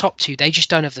unlike the top two, they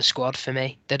just don't have the squad for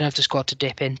me. They don't have the squad to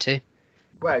dip into.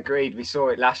 Well, agreed. We saw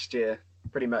it last year,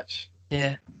 pretty much.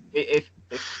 Yeah. If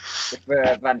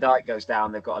Van Dijk goes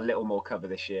down, they've got a little more cover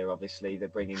this year. Obviously, they're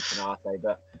bringing Konate,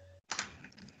 but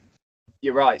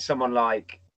you're right. Someone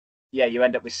like, you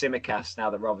end up with Tsimikas now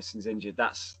that Robertson's injured.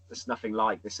 That's nothing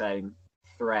like the same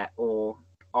threat, or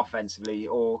offensively,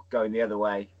 or going the other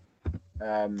way.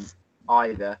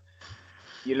 Either.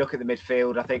 You look at the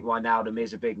midfield. I think Wijnaldum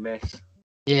is a big miss.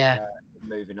 Yeah.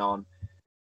 Moving on,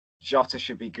 Jota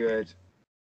should be good.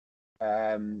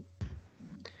 And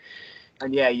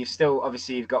you've still,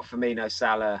 obviously, you've got Firmino,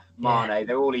 Salah, Mane. Yeah.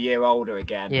 They're all a year older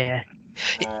again. Yeah.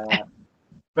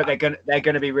 But they're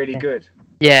gonna be really good.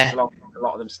 Yeah. As long as a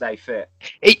lot of them stay fit.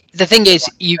 The thing is,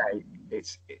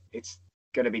 it's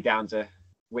going to be down to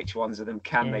which ones of them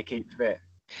can they keep fit.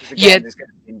 Again, there's going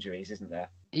to be injuries, isn't there?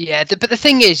 Yeah, but the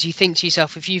thing is, you think to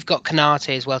yourself, if you've got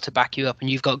Konate as well to back you up, and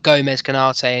you've got Gomez,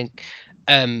 Konate,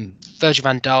 and Virgil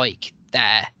van Dijk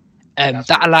there.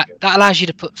 That allows you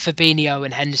to put Fabinho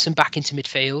and Henderson back into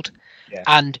midfield,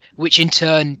 and which in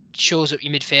turn shores up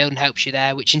your midfield and helps you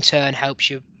there, which in turn helps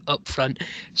you up front.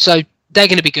 So they're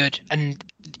going to be good, and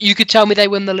you could tell me they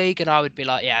win the league, and I would be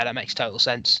like, yeah, that makes total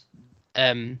sense.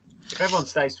 If everyone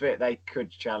stays fit, they could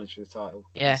challenge for the title.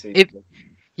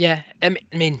 Yeah. I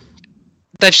mean,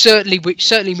 they've certainly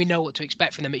we know what to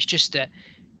expect from them. It's just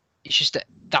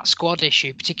that squad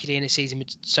issue, particularly in a season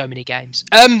with so many games.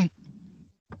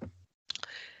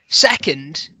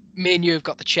 Second, me and you have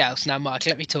got the Chelsea. Now, Mike,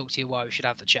 let me talk to you why we should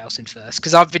have the Chelsea first,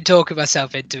 because I've been talking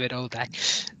myself into it all day.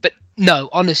 But no,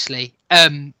 honestly,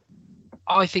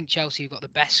 I think Chelsea have got the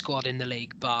best squad in the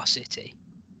league, bar City.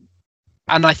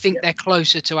 And I think they're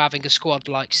closer to having a squad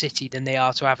like City than they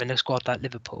are to having a squad like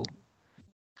Liverpool.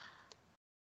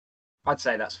 I'd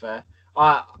say that's fair.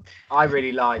 I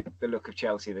really like the look of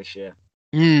Chelsea this year.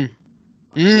 Really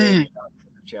like the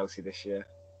look of Chelsea this year.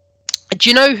 Do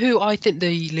you know who I think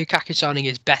the Lukaku signing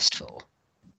is best for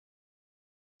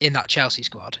in that Chelsea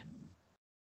squad?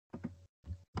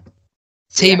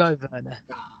 Timo Werner.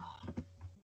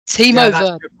 Timo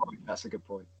Werner. That's a good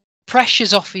point.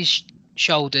 Pressure's off his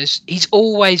shoulders. He's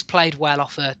always played well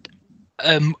off a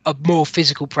more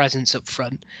physical presence up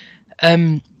front.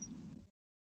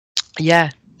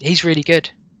 He's really good.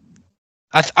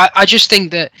 I just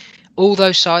think that all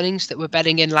those signings that were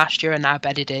bedding in last year are now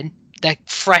bedded in. They're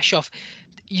fresh off.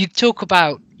 You talk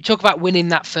about winning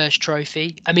that first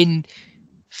trophy. I mean,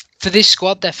 for this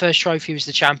squad, their first trophy was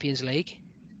the Champions League.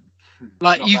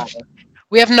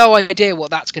 We have no idea what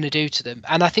that's going to do to them.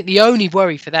 And I think the only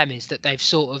worry for them is that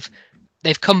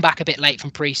they've come back a bit late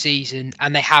from pre-season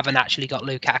and they haven't actually got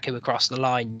Lukaku across the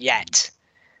line yet.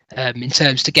 In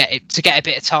terms to get a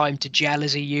bit of time to gel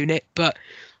as a unit, but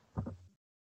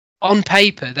on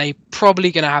paper they're probably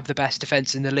going to have the best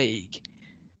defence in the league.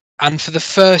 And for the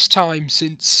first time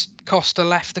since Costa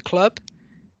left the club,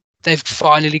 they've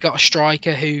finally got a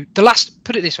striker who the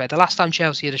last time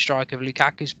Chelsea had a striker of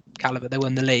Lukaku's caliber, they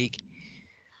won the league.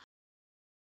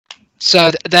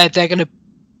 So they're going to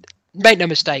make no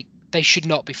mistake. They should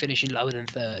not be finishing lower than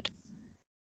third,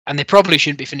 and they probably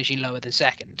shouldn't be finishing lower than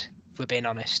second, if we're being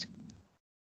honest.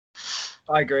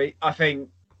 I agree. I think,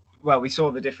 we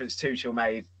saw the difference Tuchel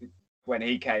made when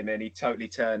he came in. He totally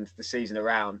turned the season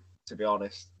around, to be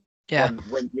honest. Yeah.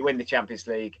 When you win the Champions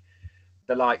League,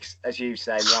 the likes, as you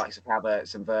say, the likes of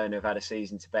Havertz and Werner have had a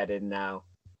season to bed in now.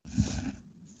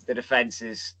 The defence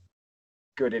is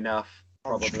good enough,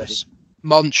 probably.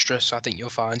 Monstrous, I think you'll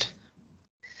find.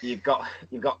 You've got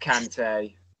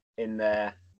Kante in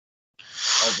there.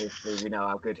 Obviously, we know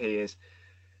how good he is.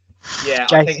 Yeah,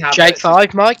 I think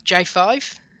J5, Mike.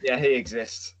 J5. Yeah, he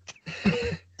exists.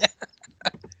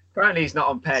 Apparently, he's not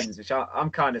on pens, which I'm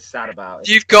kind of sad about.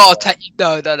 You've got to take.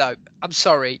 No. I'm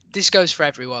sorry. This goes for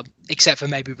everyone, except for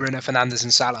maybe Bruno Fernandes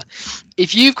and Salah.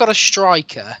 If you've got a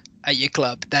striker at your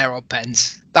club, they're on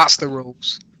pens. That's the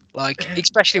rules. Like,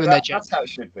 especially when they're. That's how it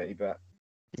should be, but.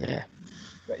 Yeah.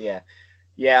 But yeah.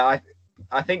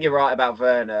 I think you're right about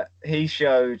Werner. He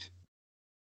showed.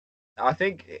 I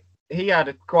think he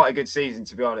had quite a good season,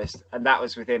 to be honest, and that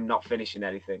was with him not finishing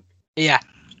anything. Yeah.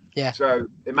 So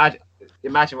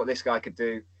imagine what this guy could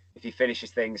do if he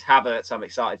finishes things. Havertz, I'm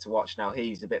excited to watch now.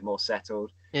 He's a bit more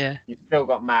settled. Yeah. You've still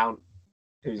got Mount,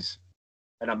 who's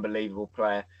an unbelievable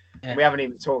player. Yeah. We haven't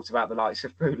even talked about the likes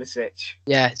of Pulisic.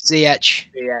 Yeah,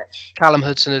 Ziyech. Callum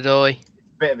Hudson-Odoi.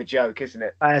 Bit of a joke, isn't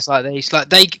it? Players like these, like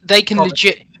they can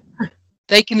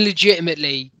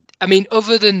legitimately. I mean,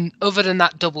 other than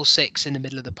that double six in the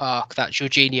middle of the park, that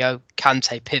Jorginho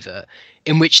Kante pivot,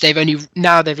 in which they've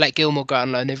let Gilmour go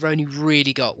on loan. They've only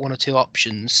really got one or two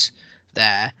options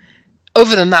there.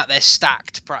 Other than that, they're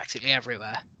stacked practically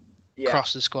everywhere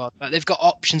across the squad. Like, they've got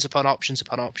options upon options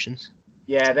upon options.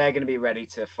 Yeah, they're going to be ready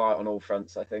to fight on all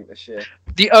fronts, I think, this year.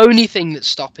 The only thing that's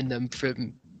stopping them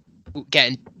from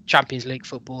getting Champions League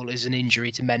football is an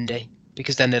injury to Mendy,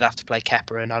 because then they'd have to play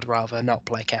Kepa, and I'd rather not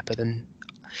play Kepa than...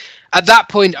 At that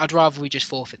point, I'd rather we just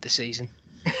forfeit the season.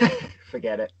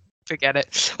 Forget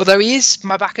it. Although he is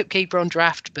my backup keeper on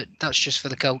draft, but that's just for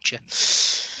the culture.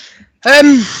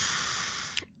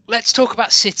 Let's talk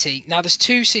about City. Now, there's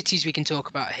two cities we can talk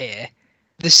about here.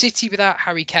 The City without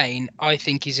Harry Kane, I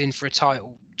think, is in for a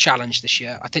title challenge this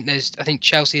year. I think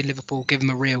Chelsea and Liverpool give them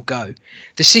a real go.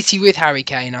 The City with Harry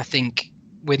Kane, I think,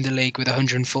 win the league with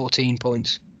 114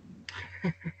 points.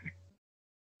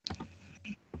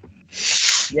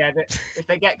 Yeah, if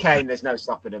they get Kane, there's no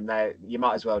stopping them. You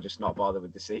might as well just not bother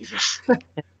with the season,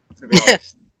 to be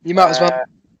honest. You might as well.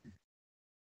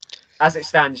 As it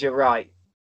stands, you're right.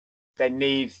 They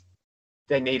need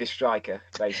a striker,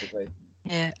 basically.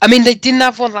 Yeah, I mean, they didn't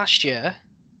have one last year.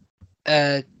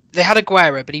 They had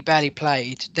Aguero, but he barely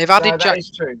played. They've added. That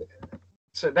is true.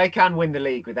 So they can win the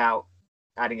league without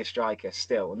adding a striker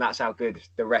still, and that's how good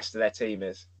the rest of their team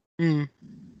is. Mm.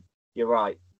 You're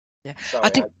right. Yeah,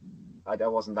 sorry, I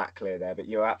wasn't that clear there, but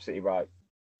you're absolutely right.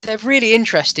 They're really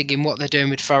interesting in what they're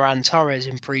doing with Ferran Torres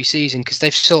in pre-season, because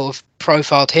they've sort of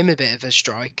profiled him a bit of a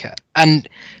striker. And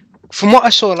from what I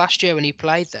saw last year when he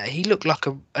played there, he looked like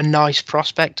a nice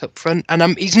prospect up front.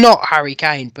 And he's not Harry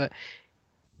Kane, but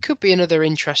could be another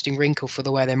interesting wrinkle for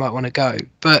the way they might want to go.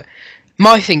 But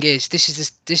my thing is, this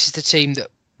is the team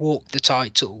that walked the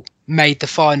title, made the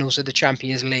finals of the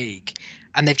Champions League,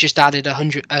 and they've just added a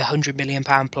 £100 million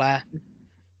player.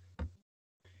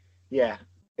 Yeah,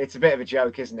 it's a bit of a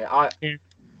joke, isn't it?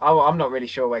 I'm not really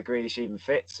sure where Grealish even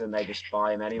fits, and they just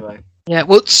buy him anyway. Yeah,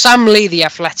 well, Sam Lee, the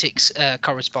Athletics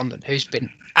correspondent, who's been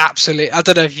absolutely... I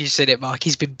don't know if you've seen it, Mark.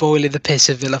 He's been boiling the piss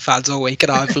of Villa fans all week,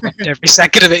 and I've loved every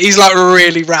second of it. He's like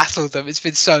really rattled them. It's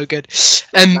been so good.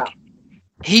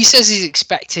 He says he's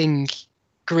expecting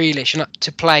Grealish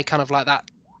to play kind of like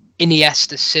that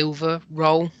Iniesta Silva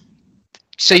role.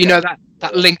 So, you know,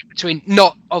 that link between,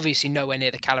 not obviously nowhere near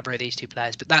the calibre of these two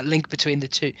players, but that link between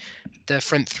the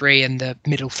front three and the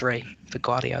middle three for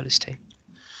Guardiola's team.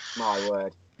 My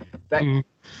word.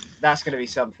 That's going to be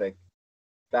something.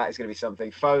 That is going to be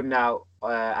something. Foden out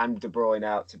and De Bruyne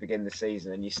out to begin the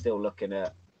season, and you're still looking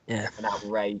at an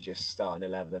outrageous starting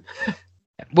 11.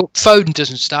 Well, Foden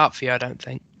doesn't start for you, I don't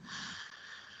think.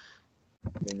 I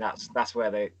mean, that's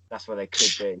where they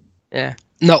could be. Yeah,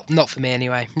 not for me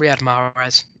anyway. Riyad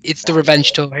Mahrez. It's the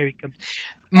revenge tour. Here he comes.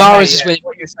 Mahrez is winning.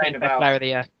 What you're saying about player of the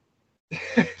year.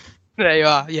 There you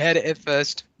are. You heard it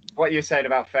first. What you're saying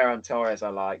about Ferran Torres, I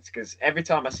liked, because every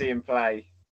time I see him play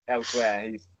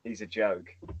elsewhere, he's a joke.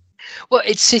 Well,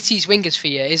 it's City's wingers for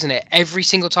you, isn't it? Every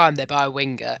single time they buy a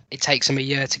winger, it takes them a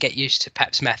year to get used to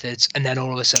Pep's methods, and then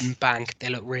all of a sudden, bang, they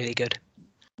look really good.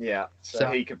 Yeah,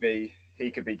 so he could be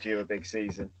due a big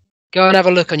season. Go and have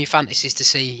a look on your fantasies to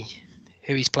see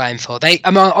who he's playing for.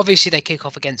 Obviously they kick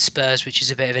off against Spurs, which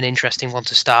is a bit of an interesting one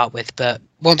to start with. But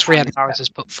once Riyad Mahrez has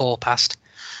put 4 past,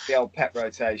 the old Pep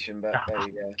rotation, but there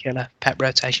you go. Killer Pep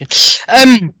rotation.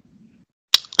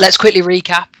 Let's quickly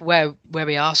recap where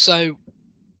we are. So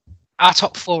our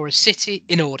top 4 is City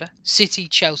in order: City,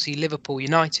 Chelsea, Liverpool,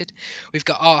 United. We've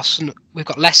got Arsenal. We've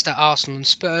got Leicester, Arsenal, and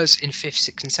Spurs in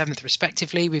 5th, 6th, and 7th,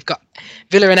 respectively. We've got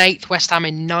Villa in 8th, West Ham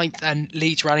in 9th, and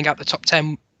Leeds rounding out the top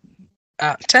 10.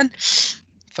 10.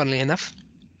 Funnily enough,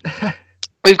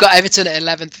 we've got Everton at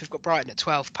 11th. We've got Brighton at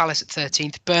 12th, Palace at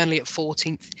 13th, Burnley at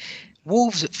 14th,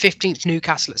 Wolves at 15th,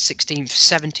 Newcastle at 16th,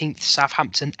 17th,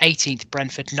 Southampton 18th,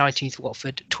 Brentford 19th,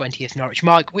 Watford 20th, Norwich.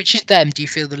 Mike, which of them do you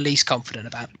feel the least confident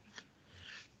about?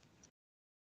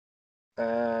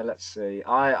 Let's see.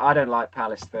 I don't like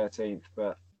Palace 13th,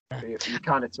 but you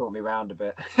kind of taught me around a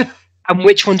bit. And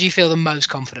which one do you feel the most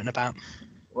confident about?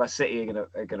 Well, City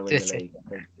are gonna win the league, I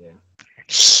think. Yeah.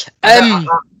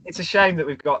 It's a shame that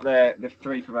we've got the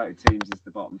 3 promoted teams as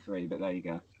the bottom 3, but there you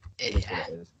go.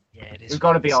 Yeah, it is. We've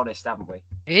got to be honest, haven't we?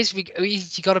 It is.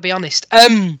 You got to be honest.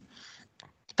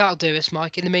 That'll do us,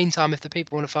 Mike. In the meantime, if the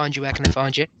people want to find you, where can they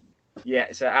find you? Yeah,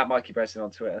 it's at Mikey Bresson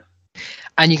on Twitter.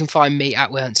 And you can find me at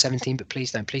Wern17, but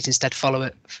please don't. Please instead follow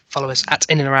us at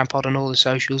In and Around Pod on all the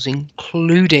socials,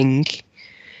 including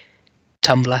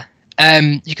Tumblr.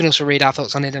 You can also read our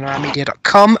thoughts on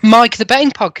inandaroundmedia.com. Mike, the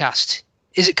betting podcast,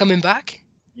 is it coming back?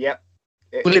 Yep.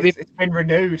 It's been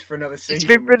renewed for another season. It's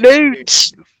been renewed.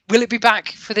 Will it be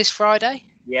back for this Friday?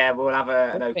 Yeah, we'll have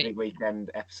an opening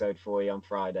weekend episode for you on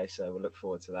Friday, so we'll look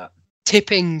forward to that.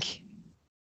 Tipping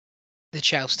the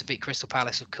Chelsea to beat Crystal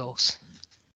Palace, of course.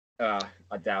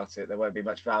 I doubt it. There won't be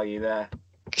much value there.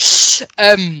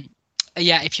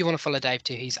 Yeah, if you want to follow Dave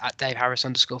too, he's at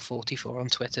DaveHarris_44 on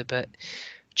Twitter, but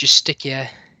just stick your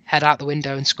head out the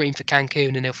window and scream for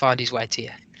Cancun and he'll find his way to you.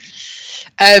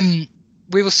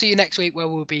 We will see you next week where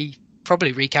we'll be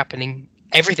probably recapping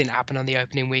everything that happened on the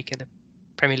opening week of the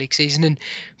Premier League season, and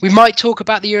we might talk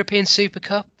about the European Super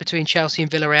Cup between Chelsea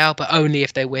and Villarreal, but only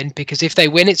if they win, because if they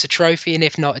win it's a trophy and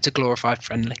if not it's a glorified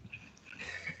friendly.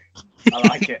 I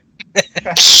like it.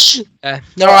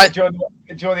 All right.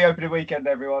 Enjoy the opening weekend,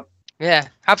 everyone. Yeah,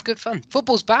 have good fun.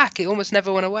 Football's back. It almost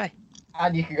never went away.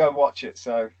 And you can go and watch it,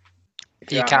 so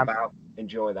if you can. About,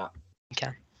 enjoy that. You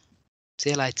can. See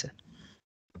you later.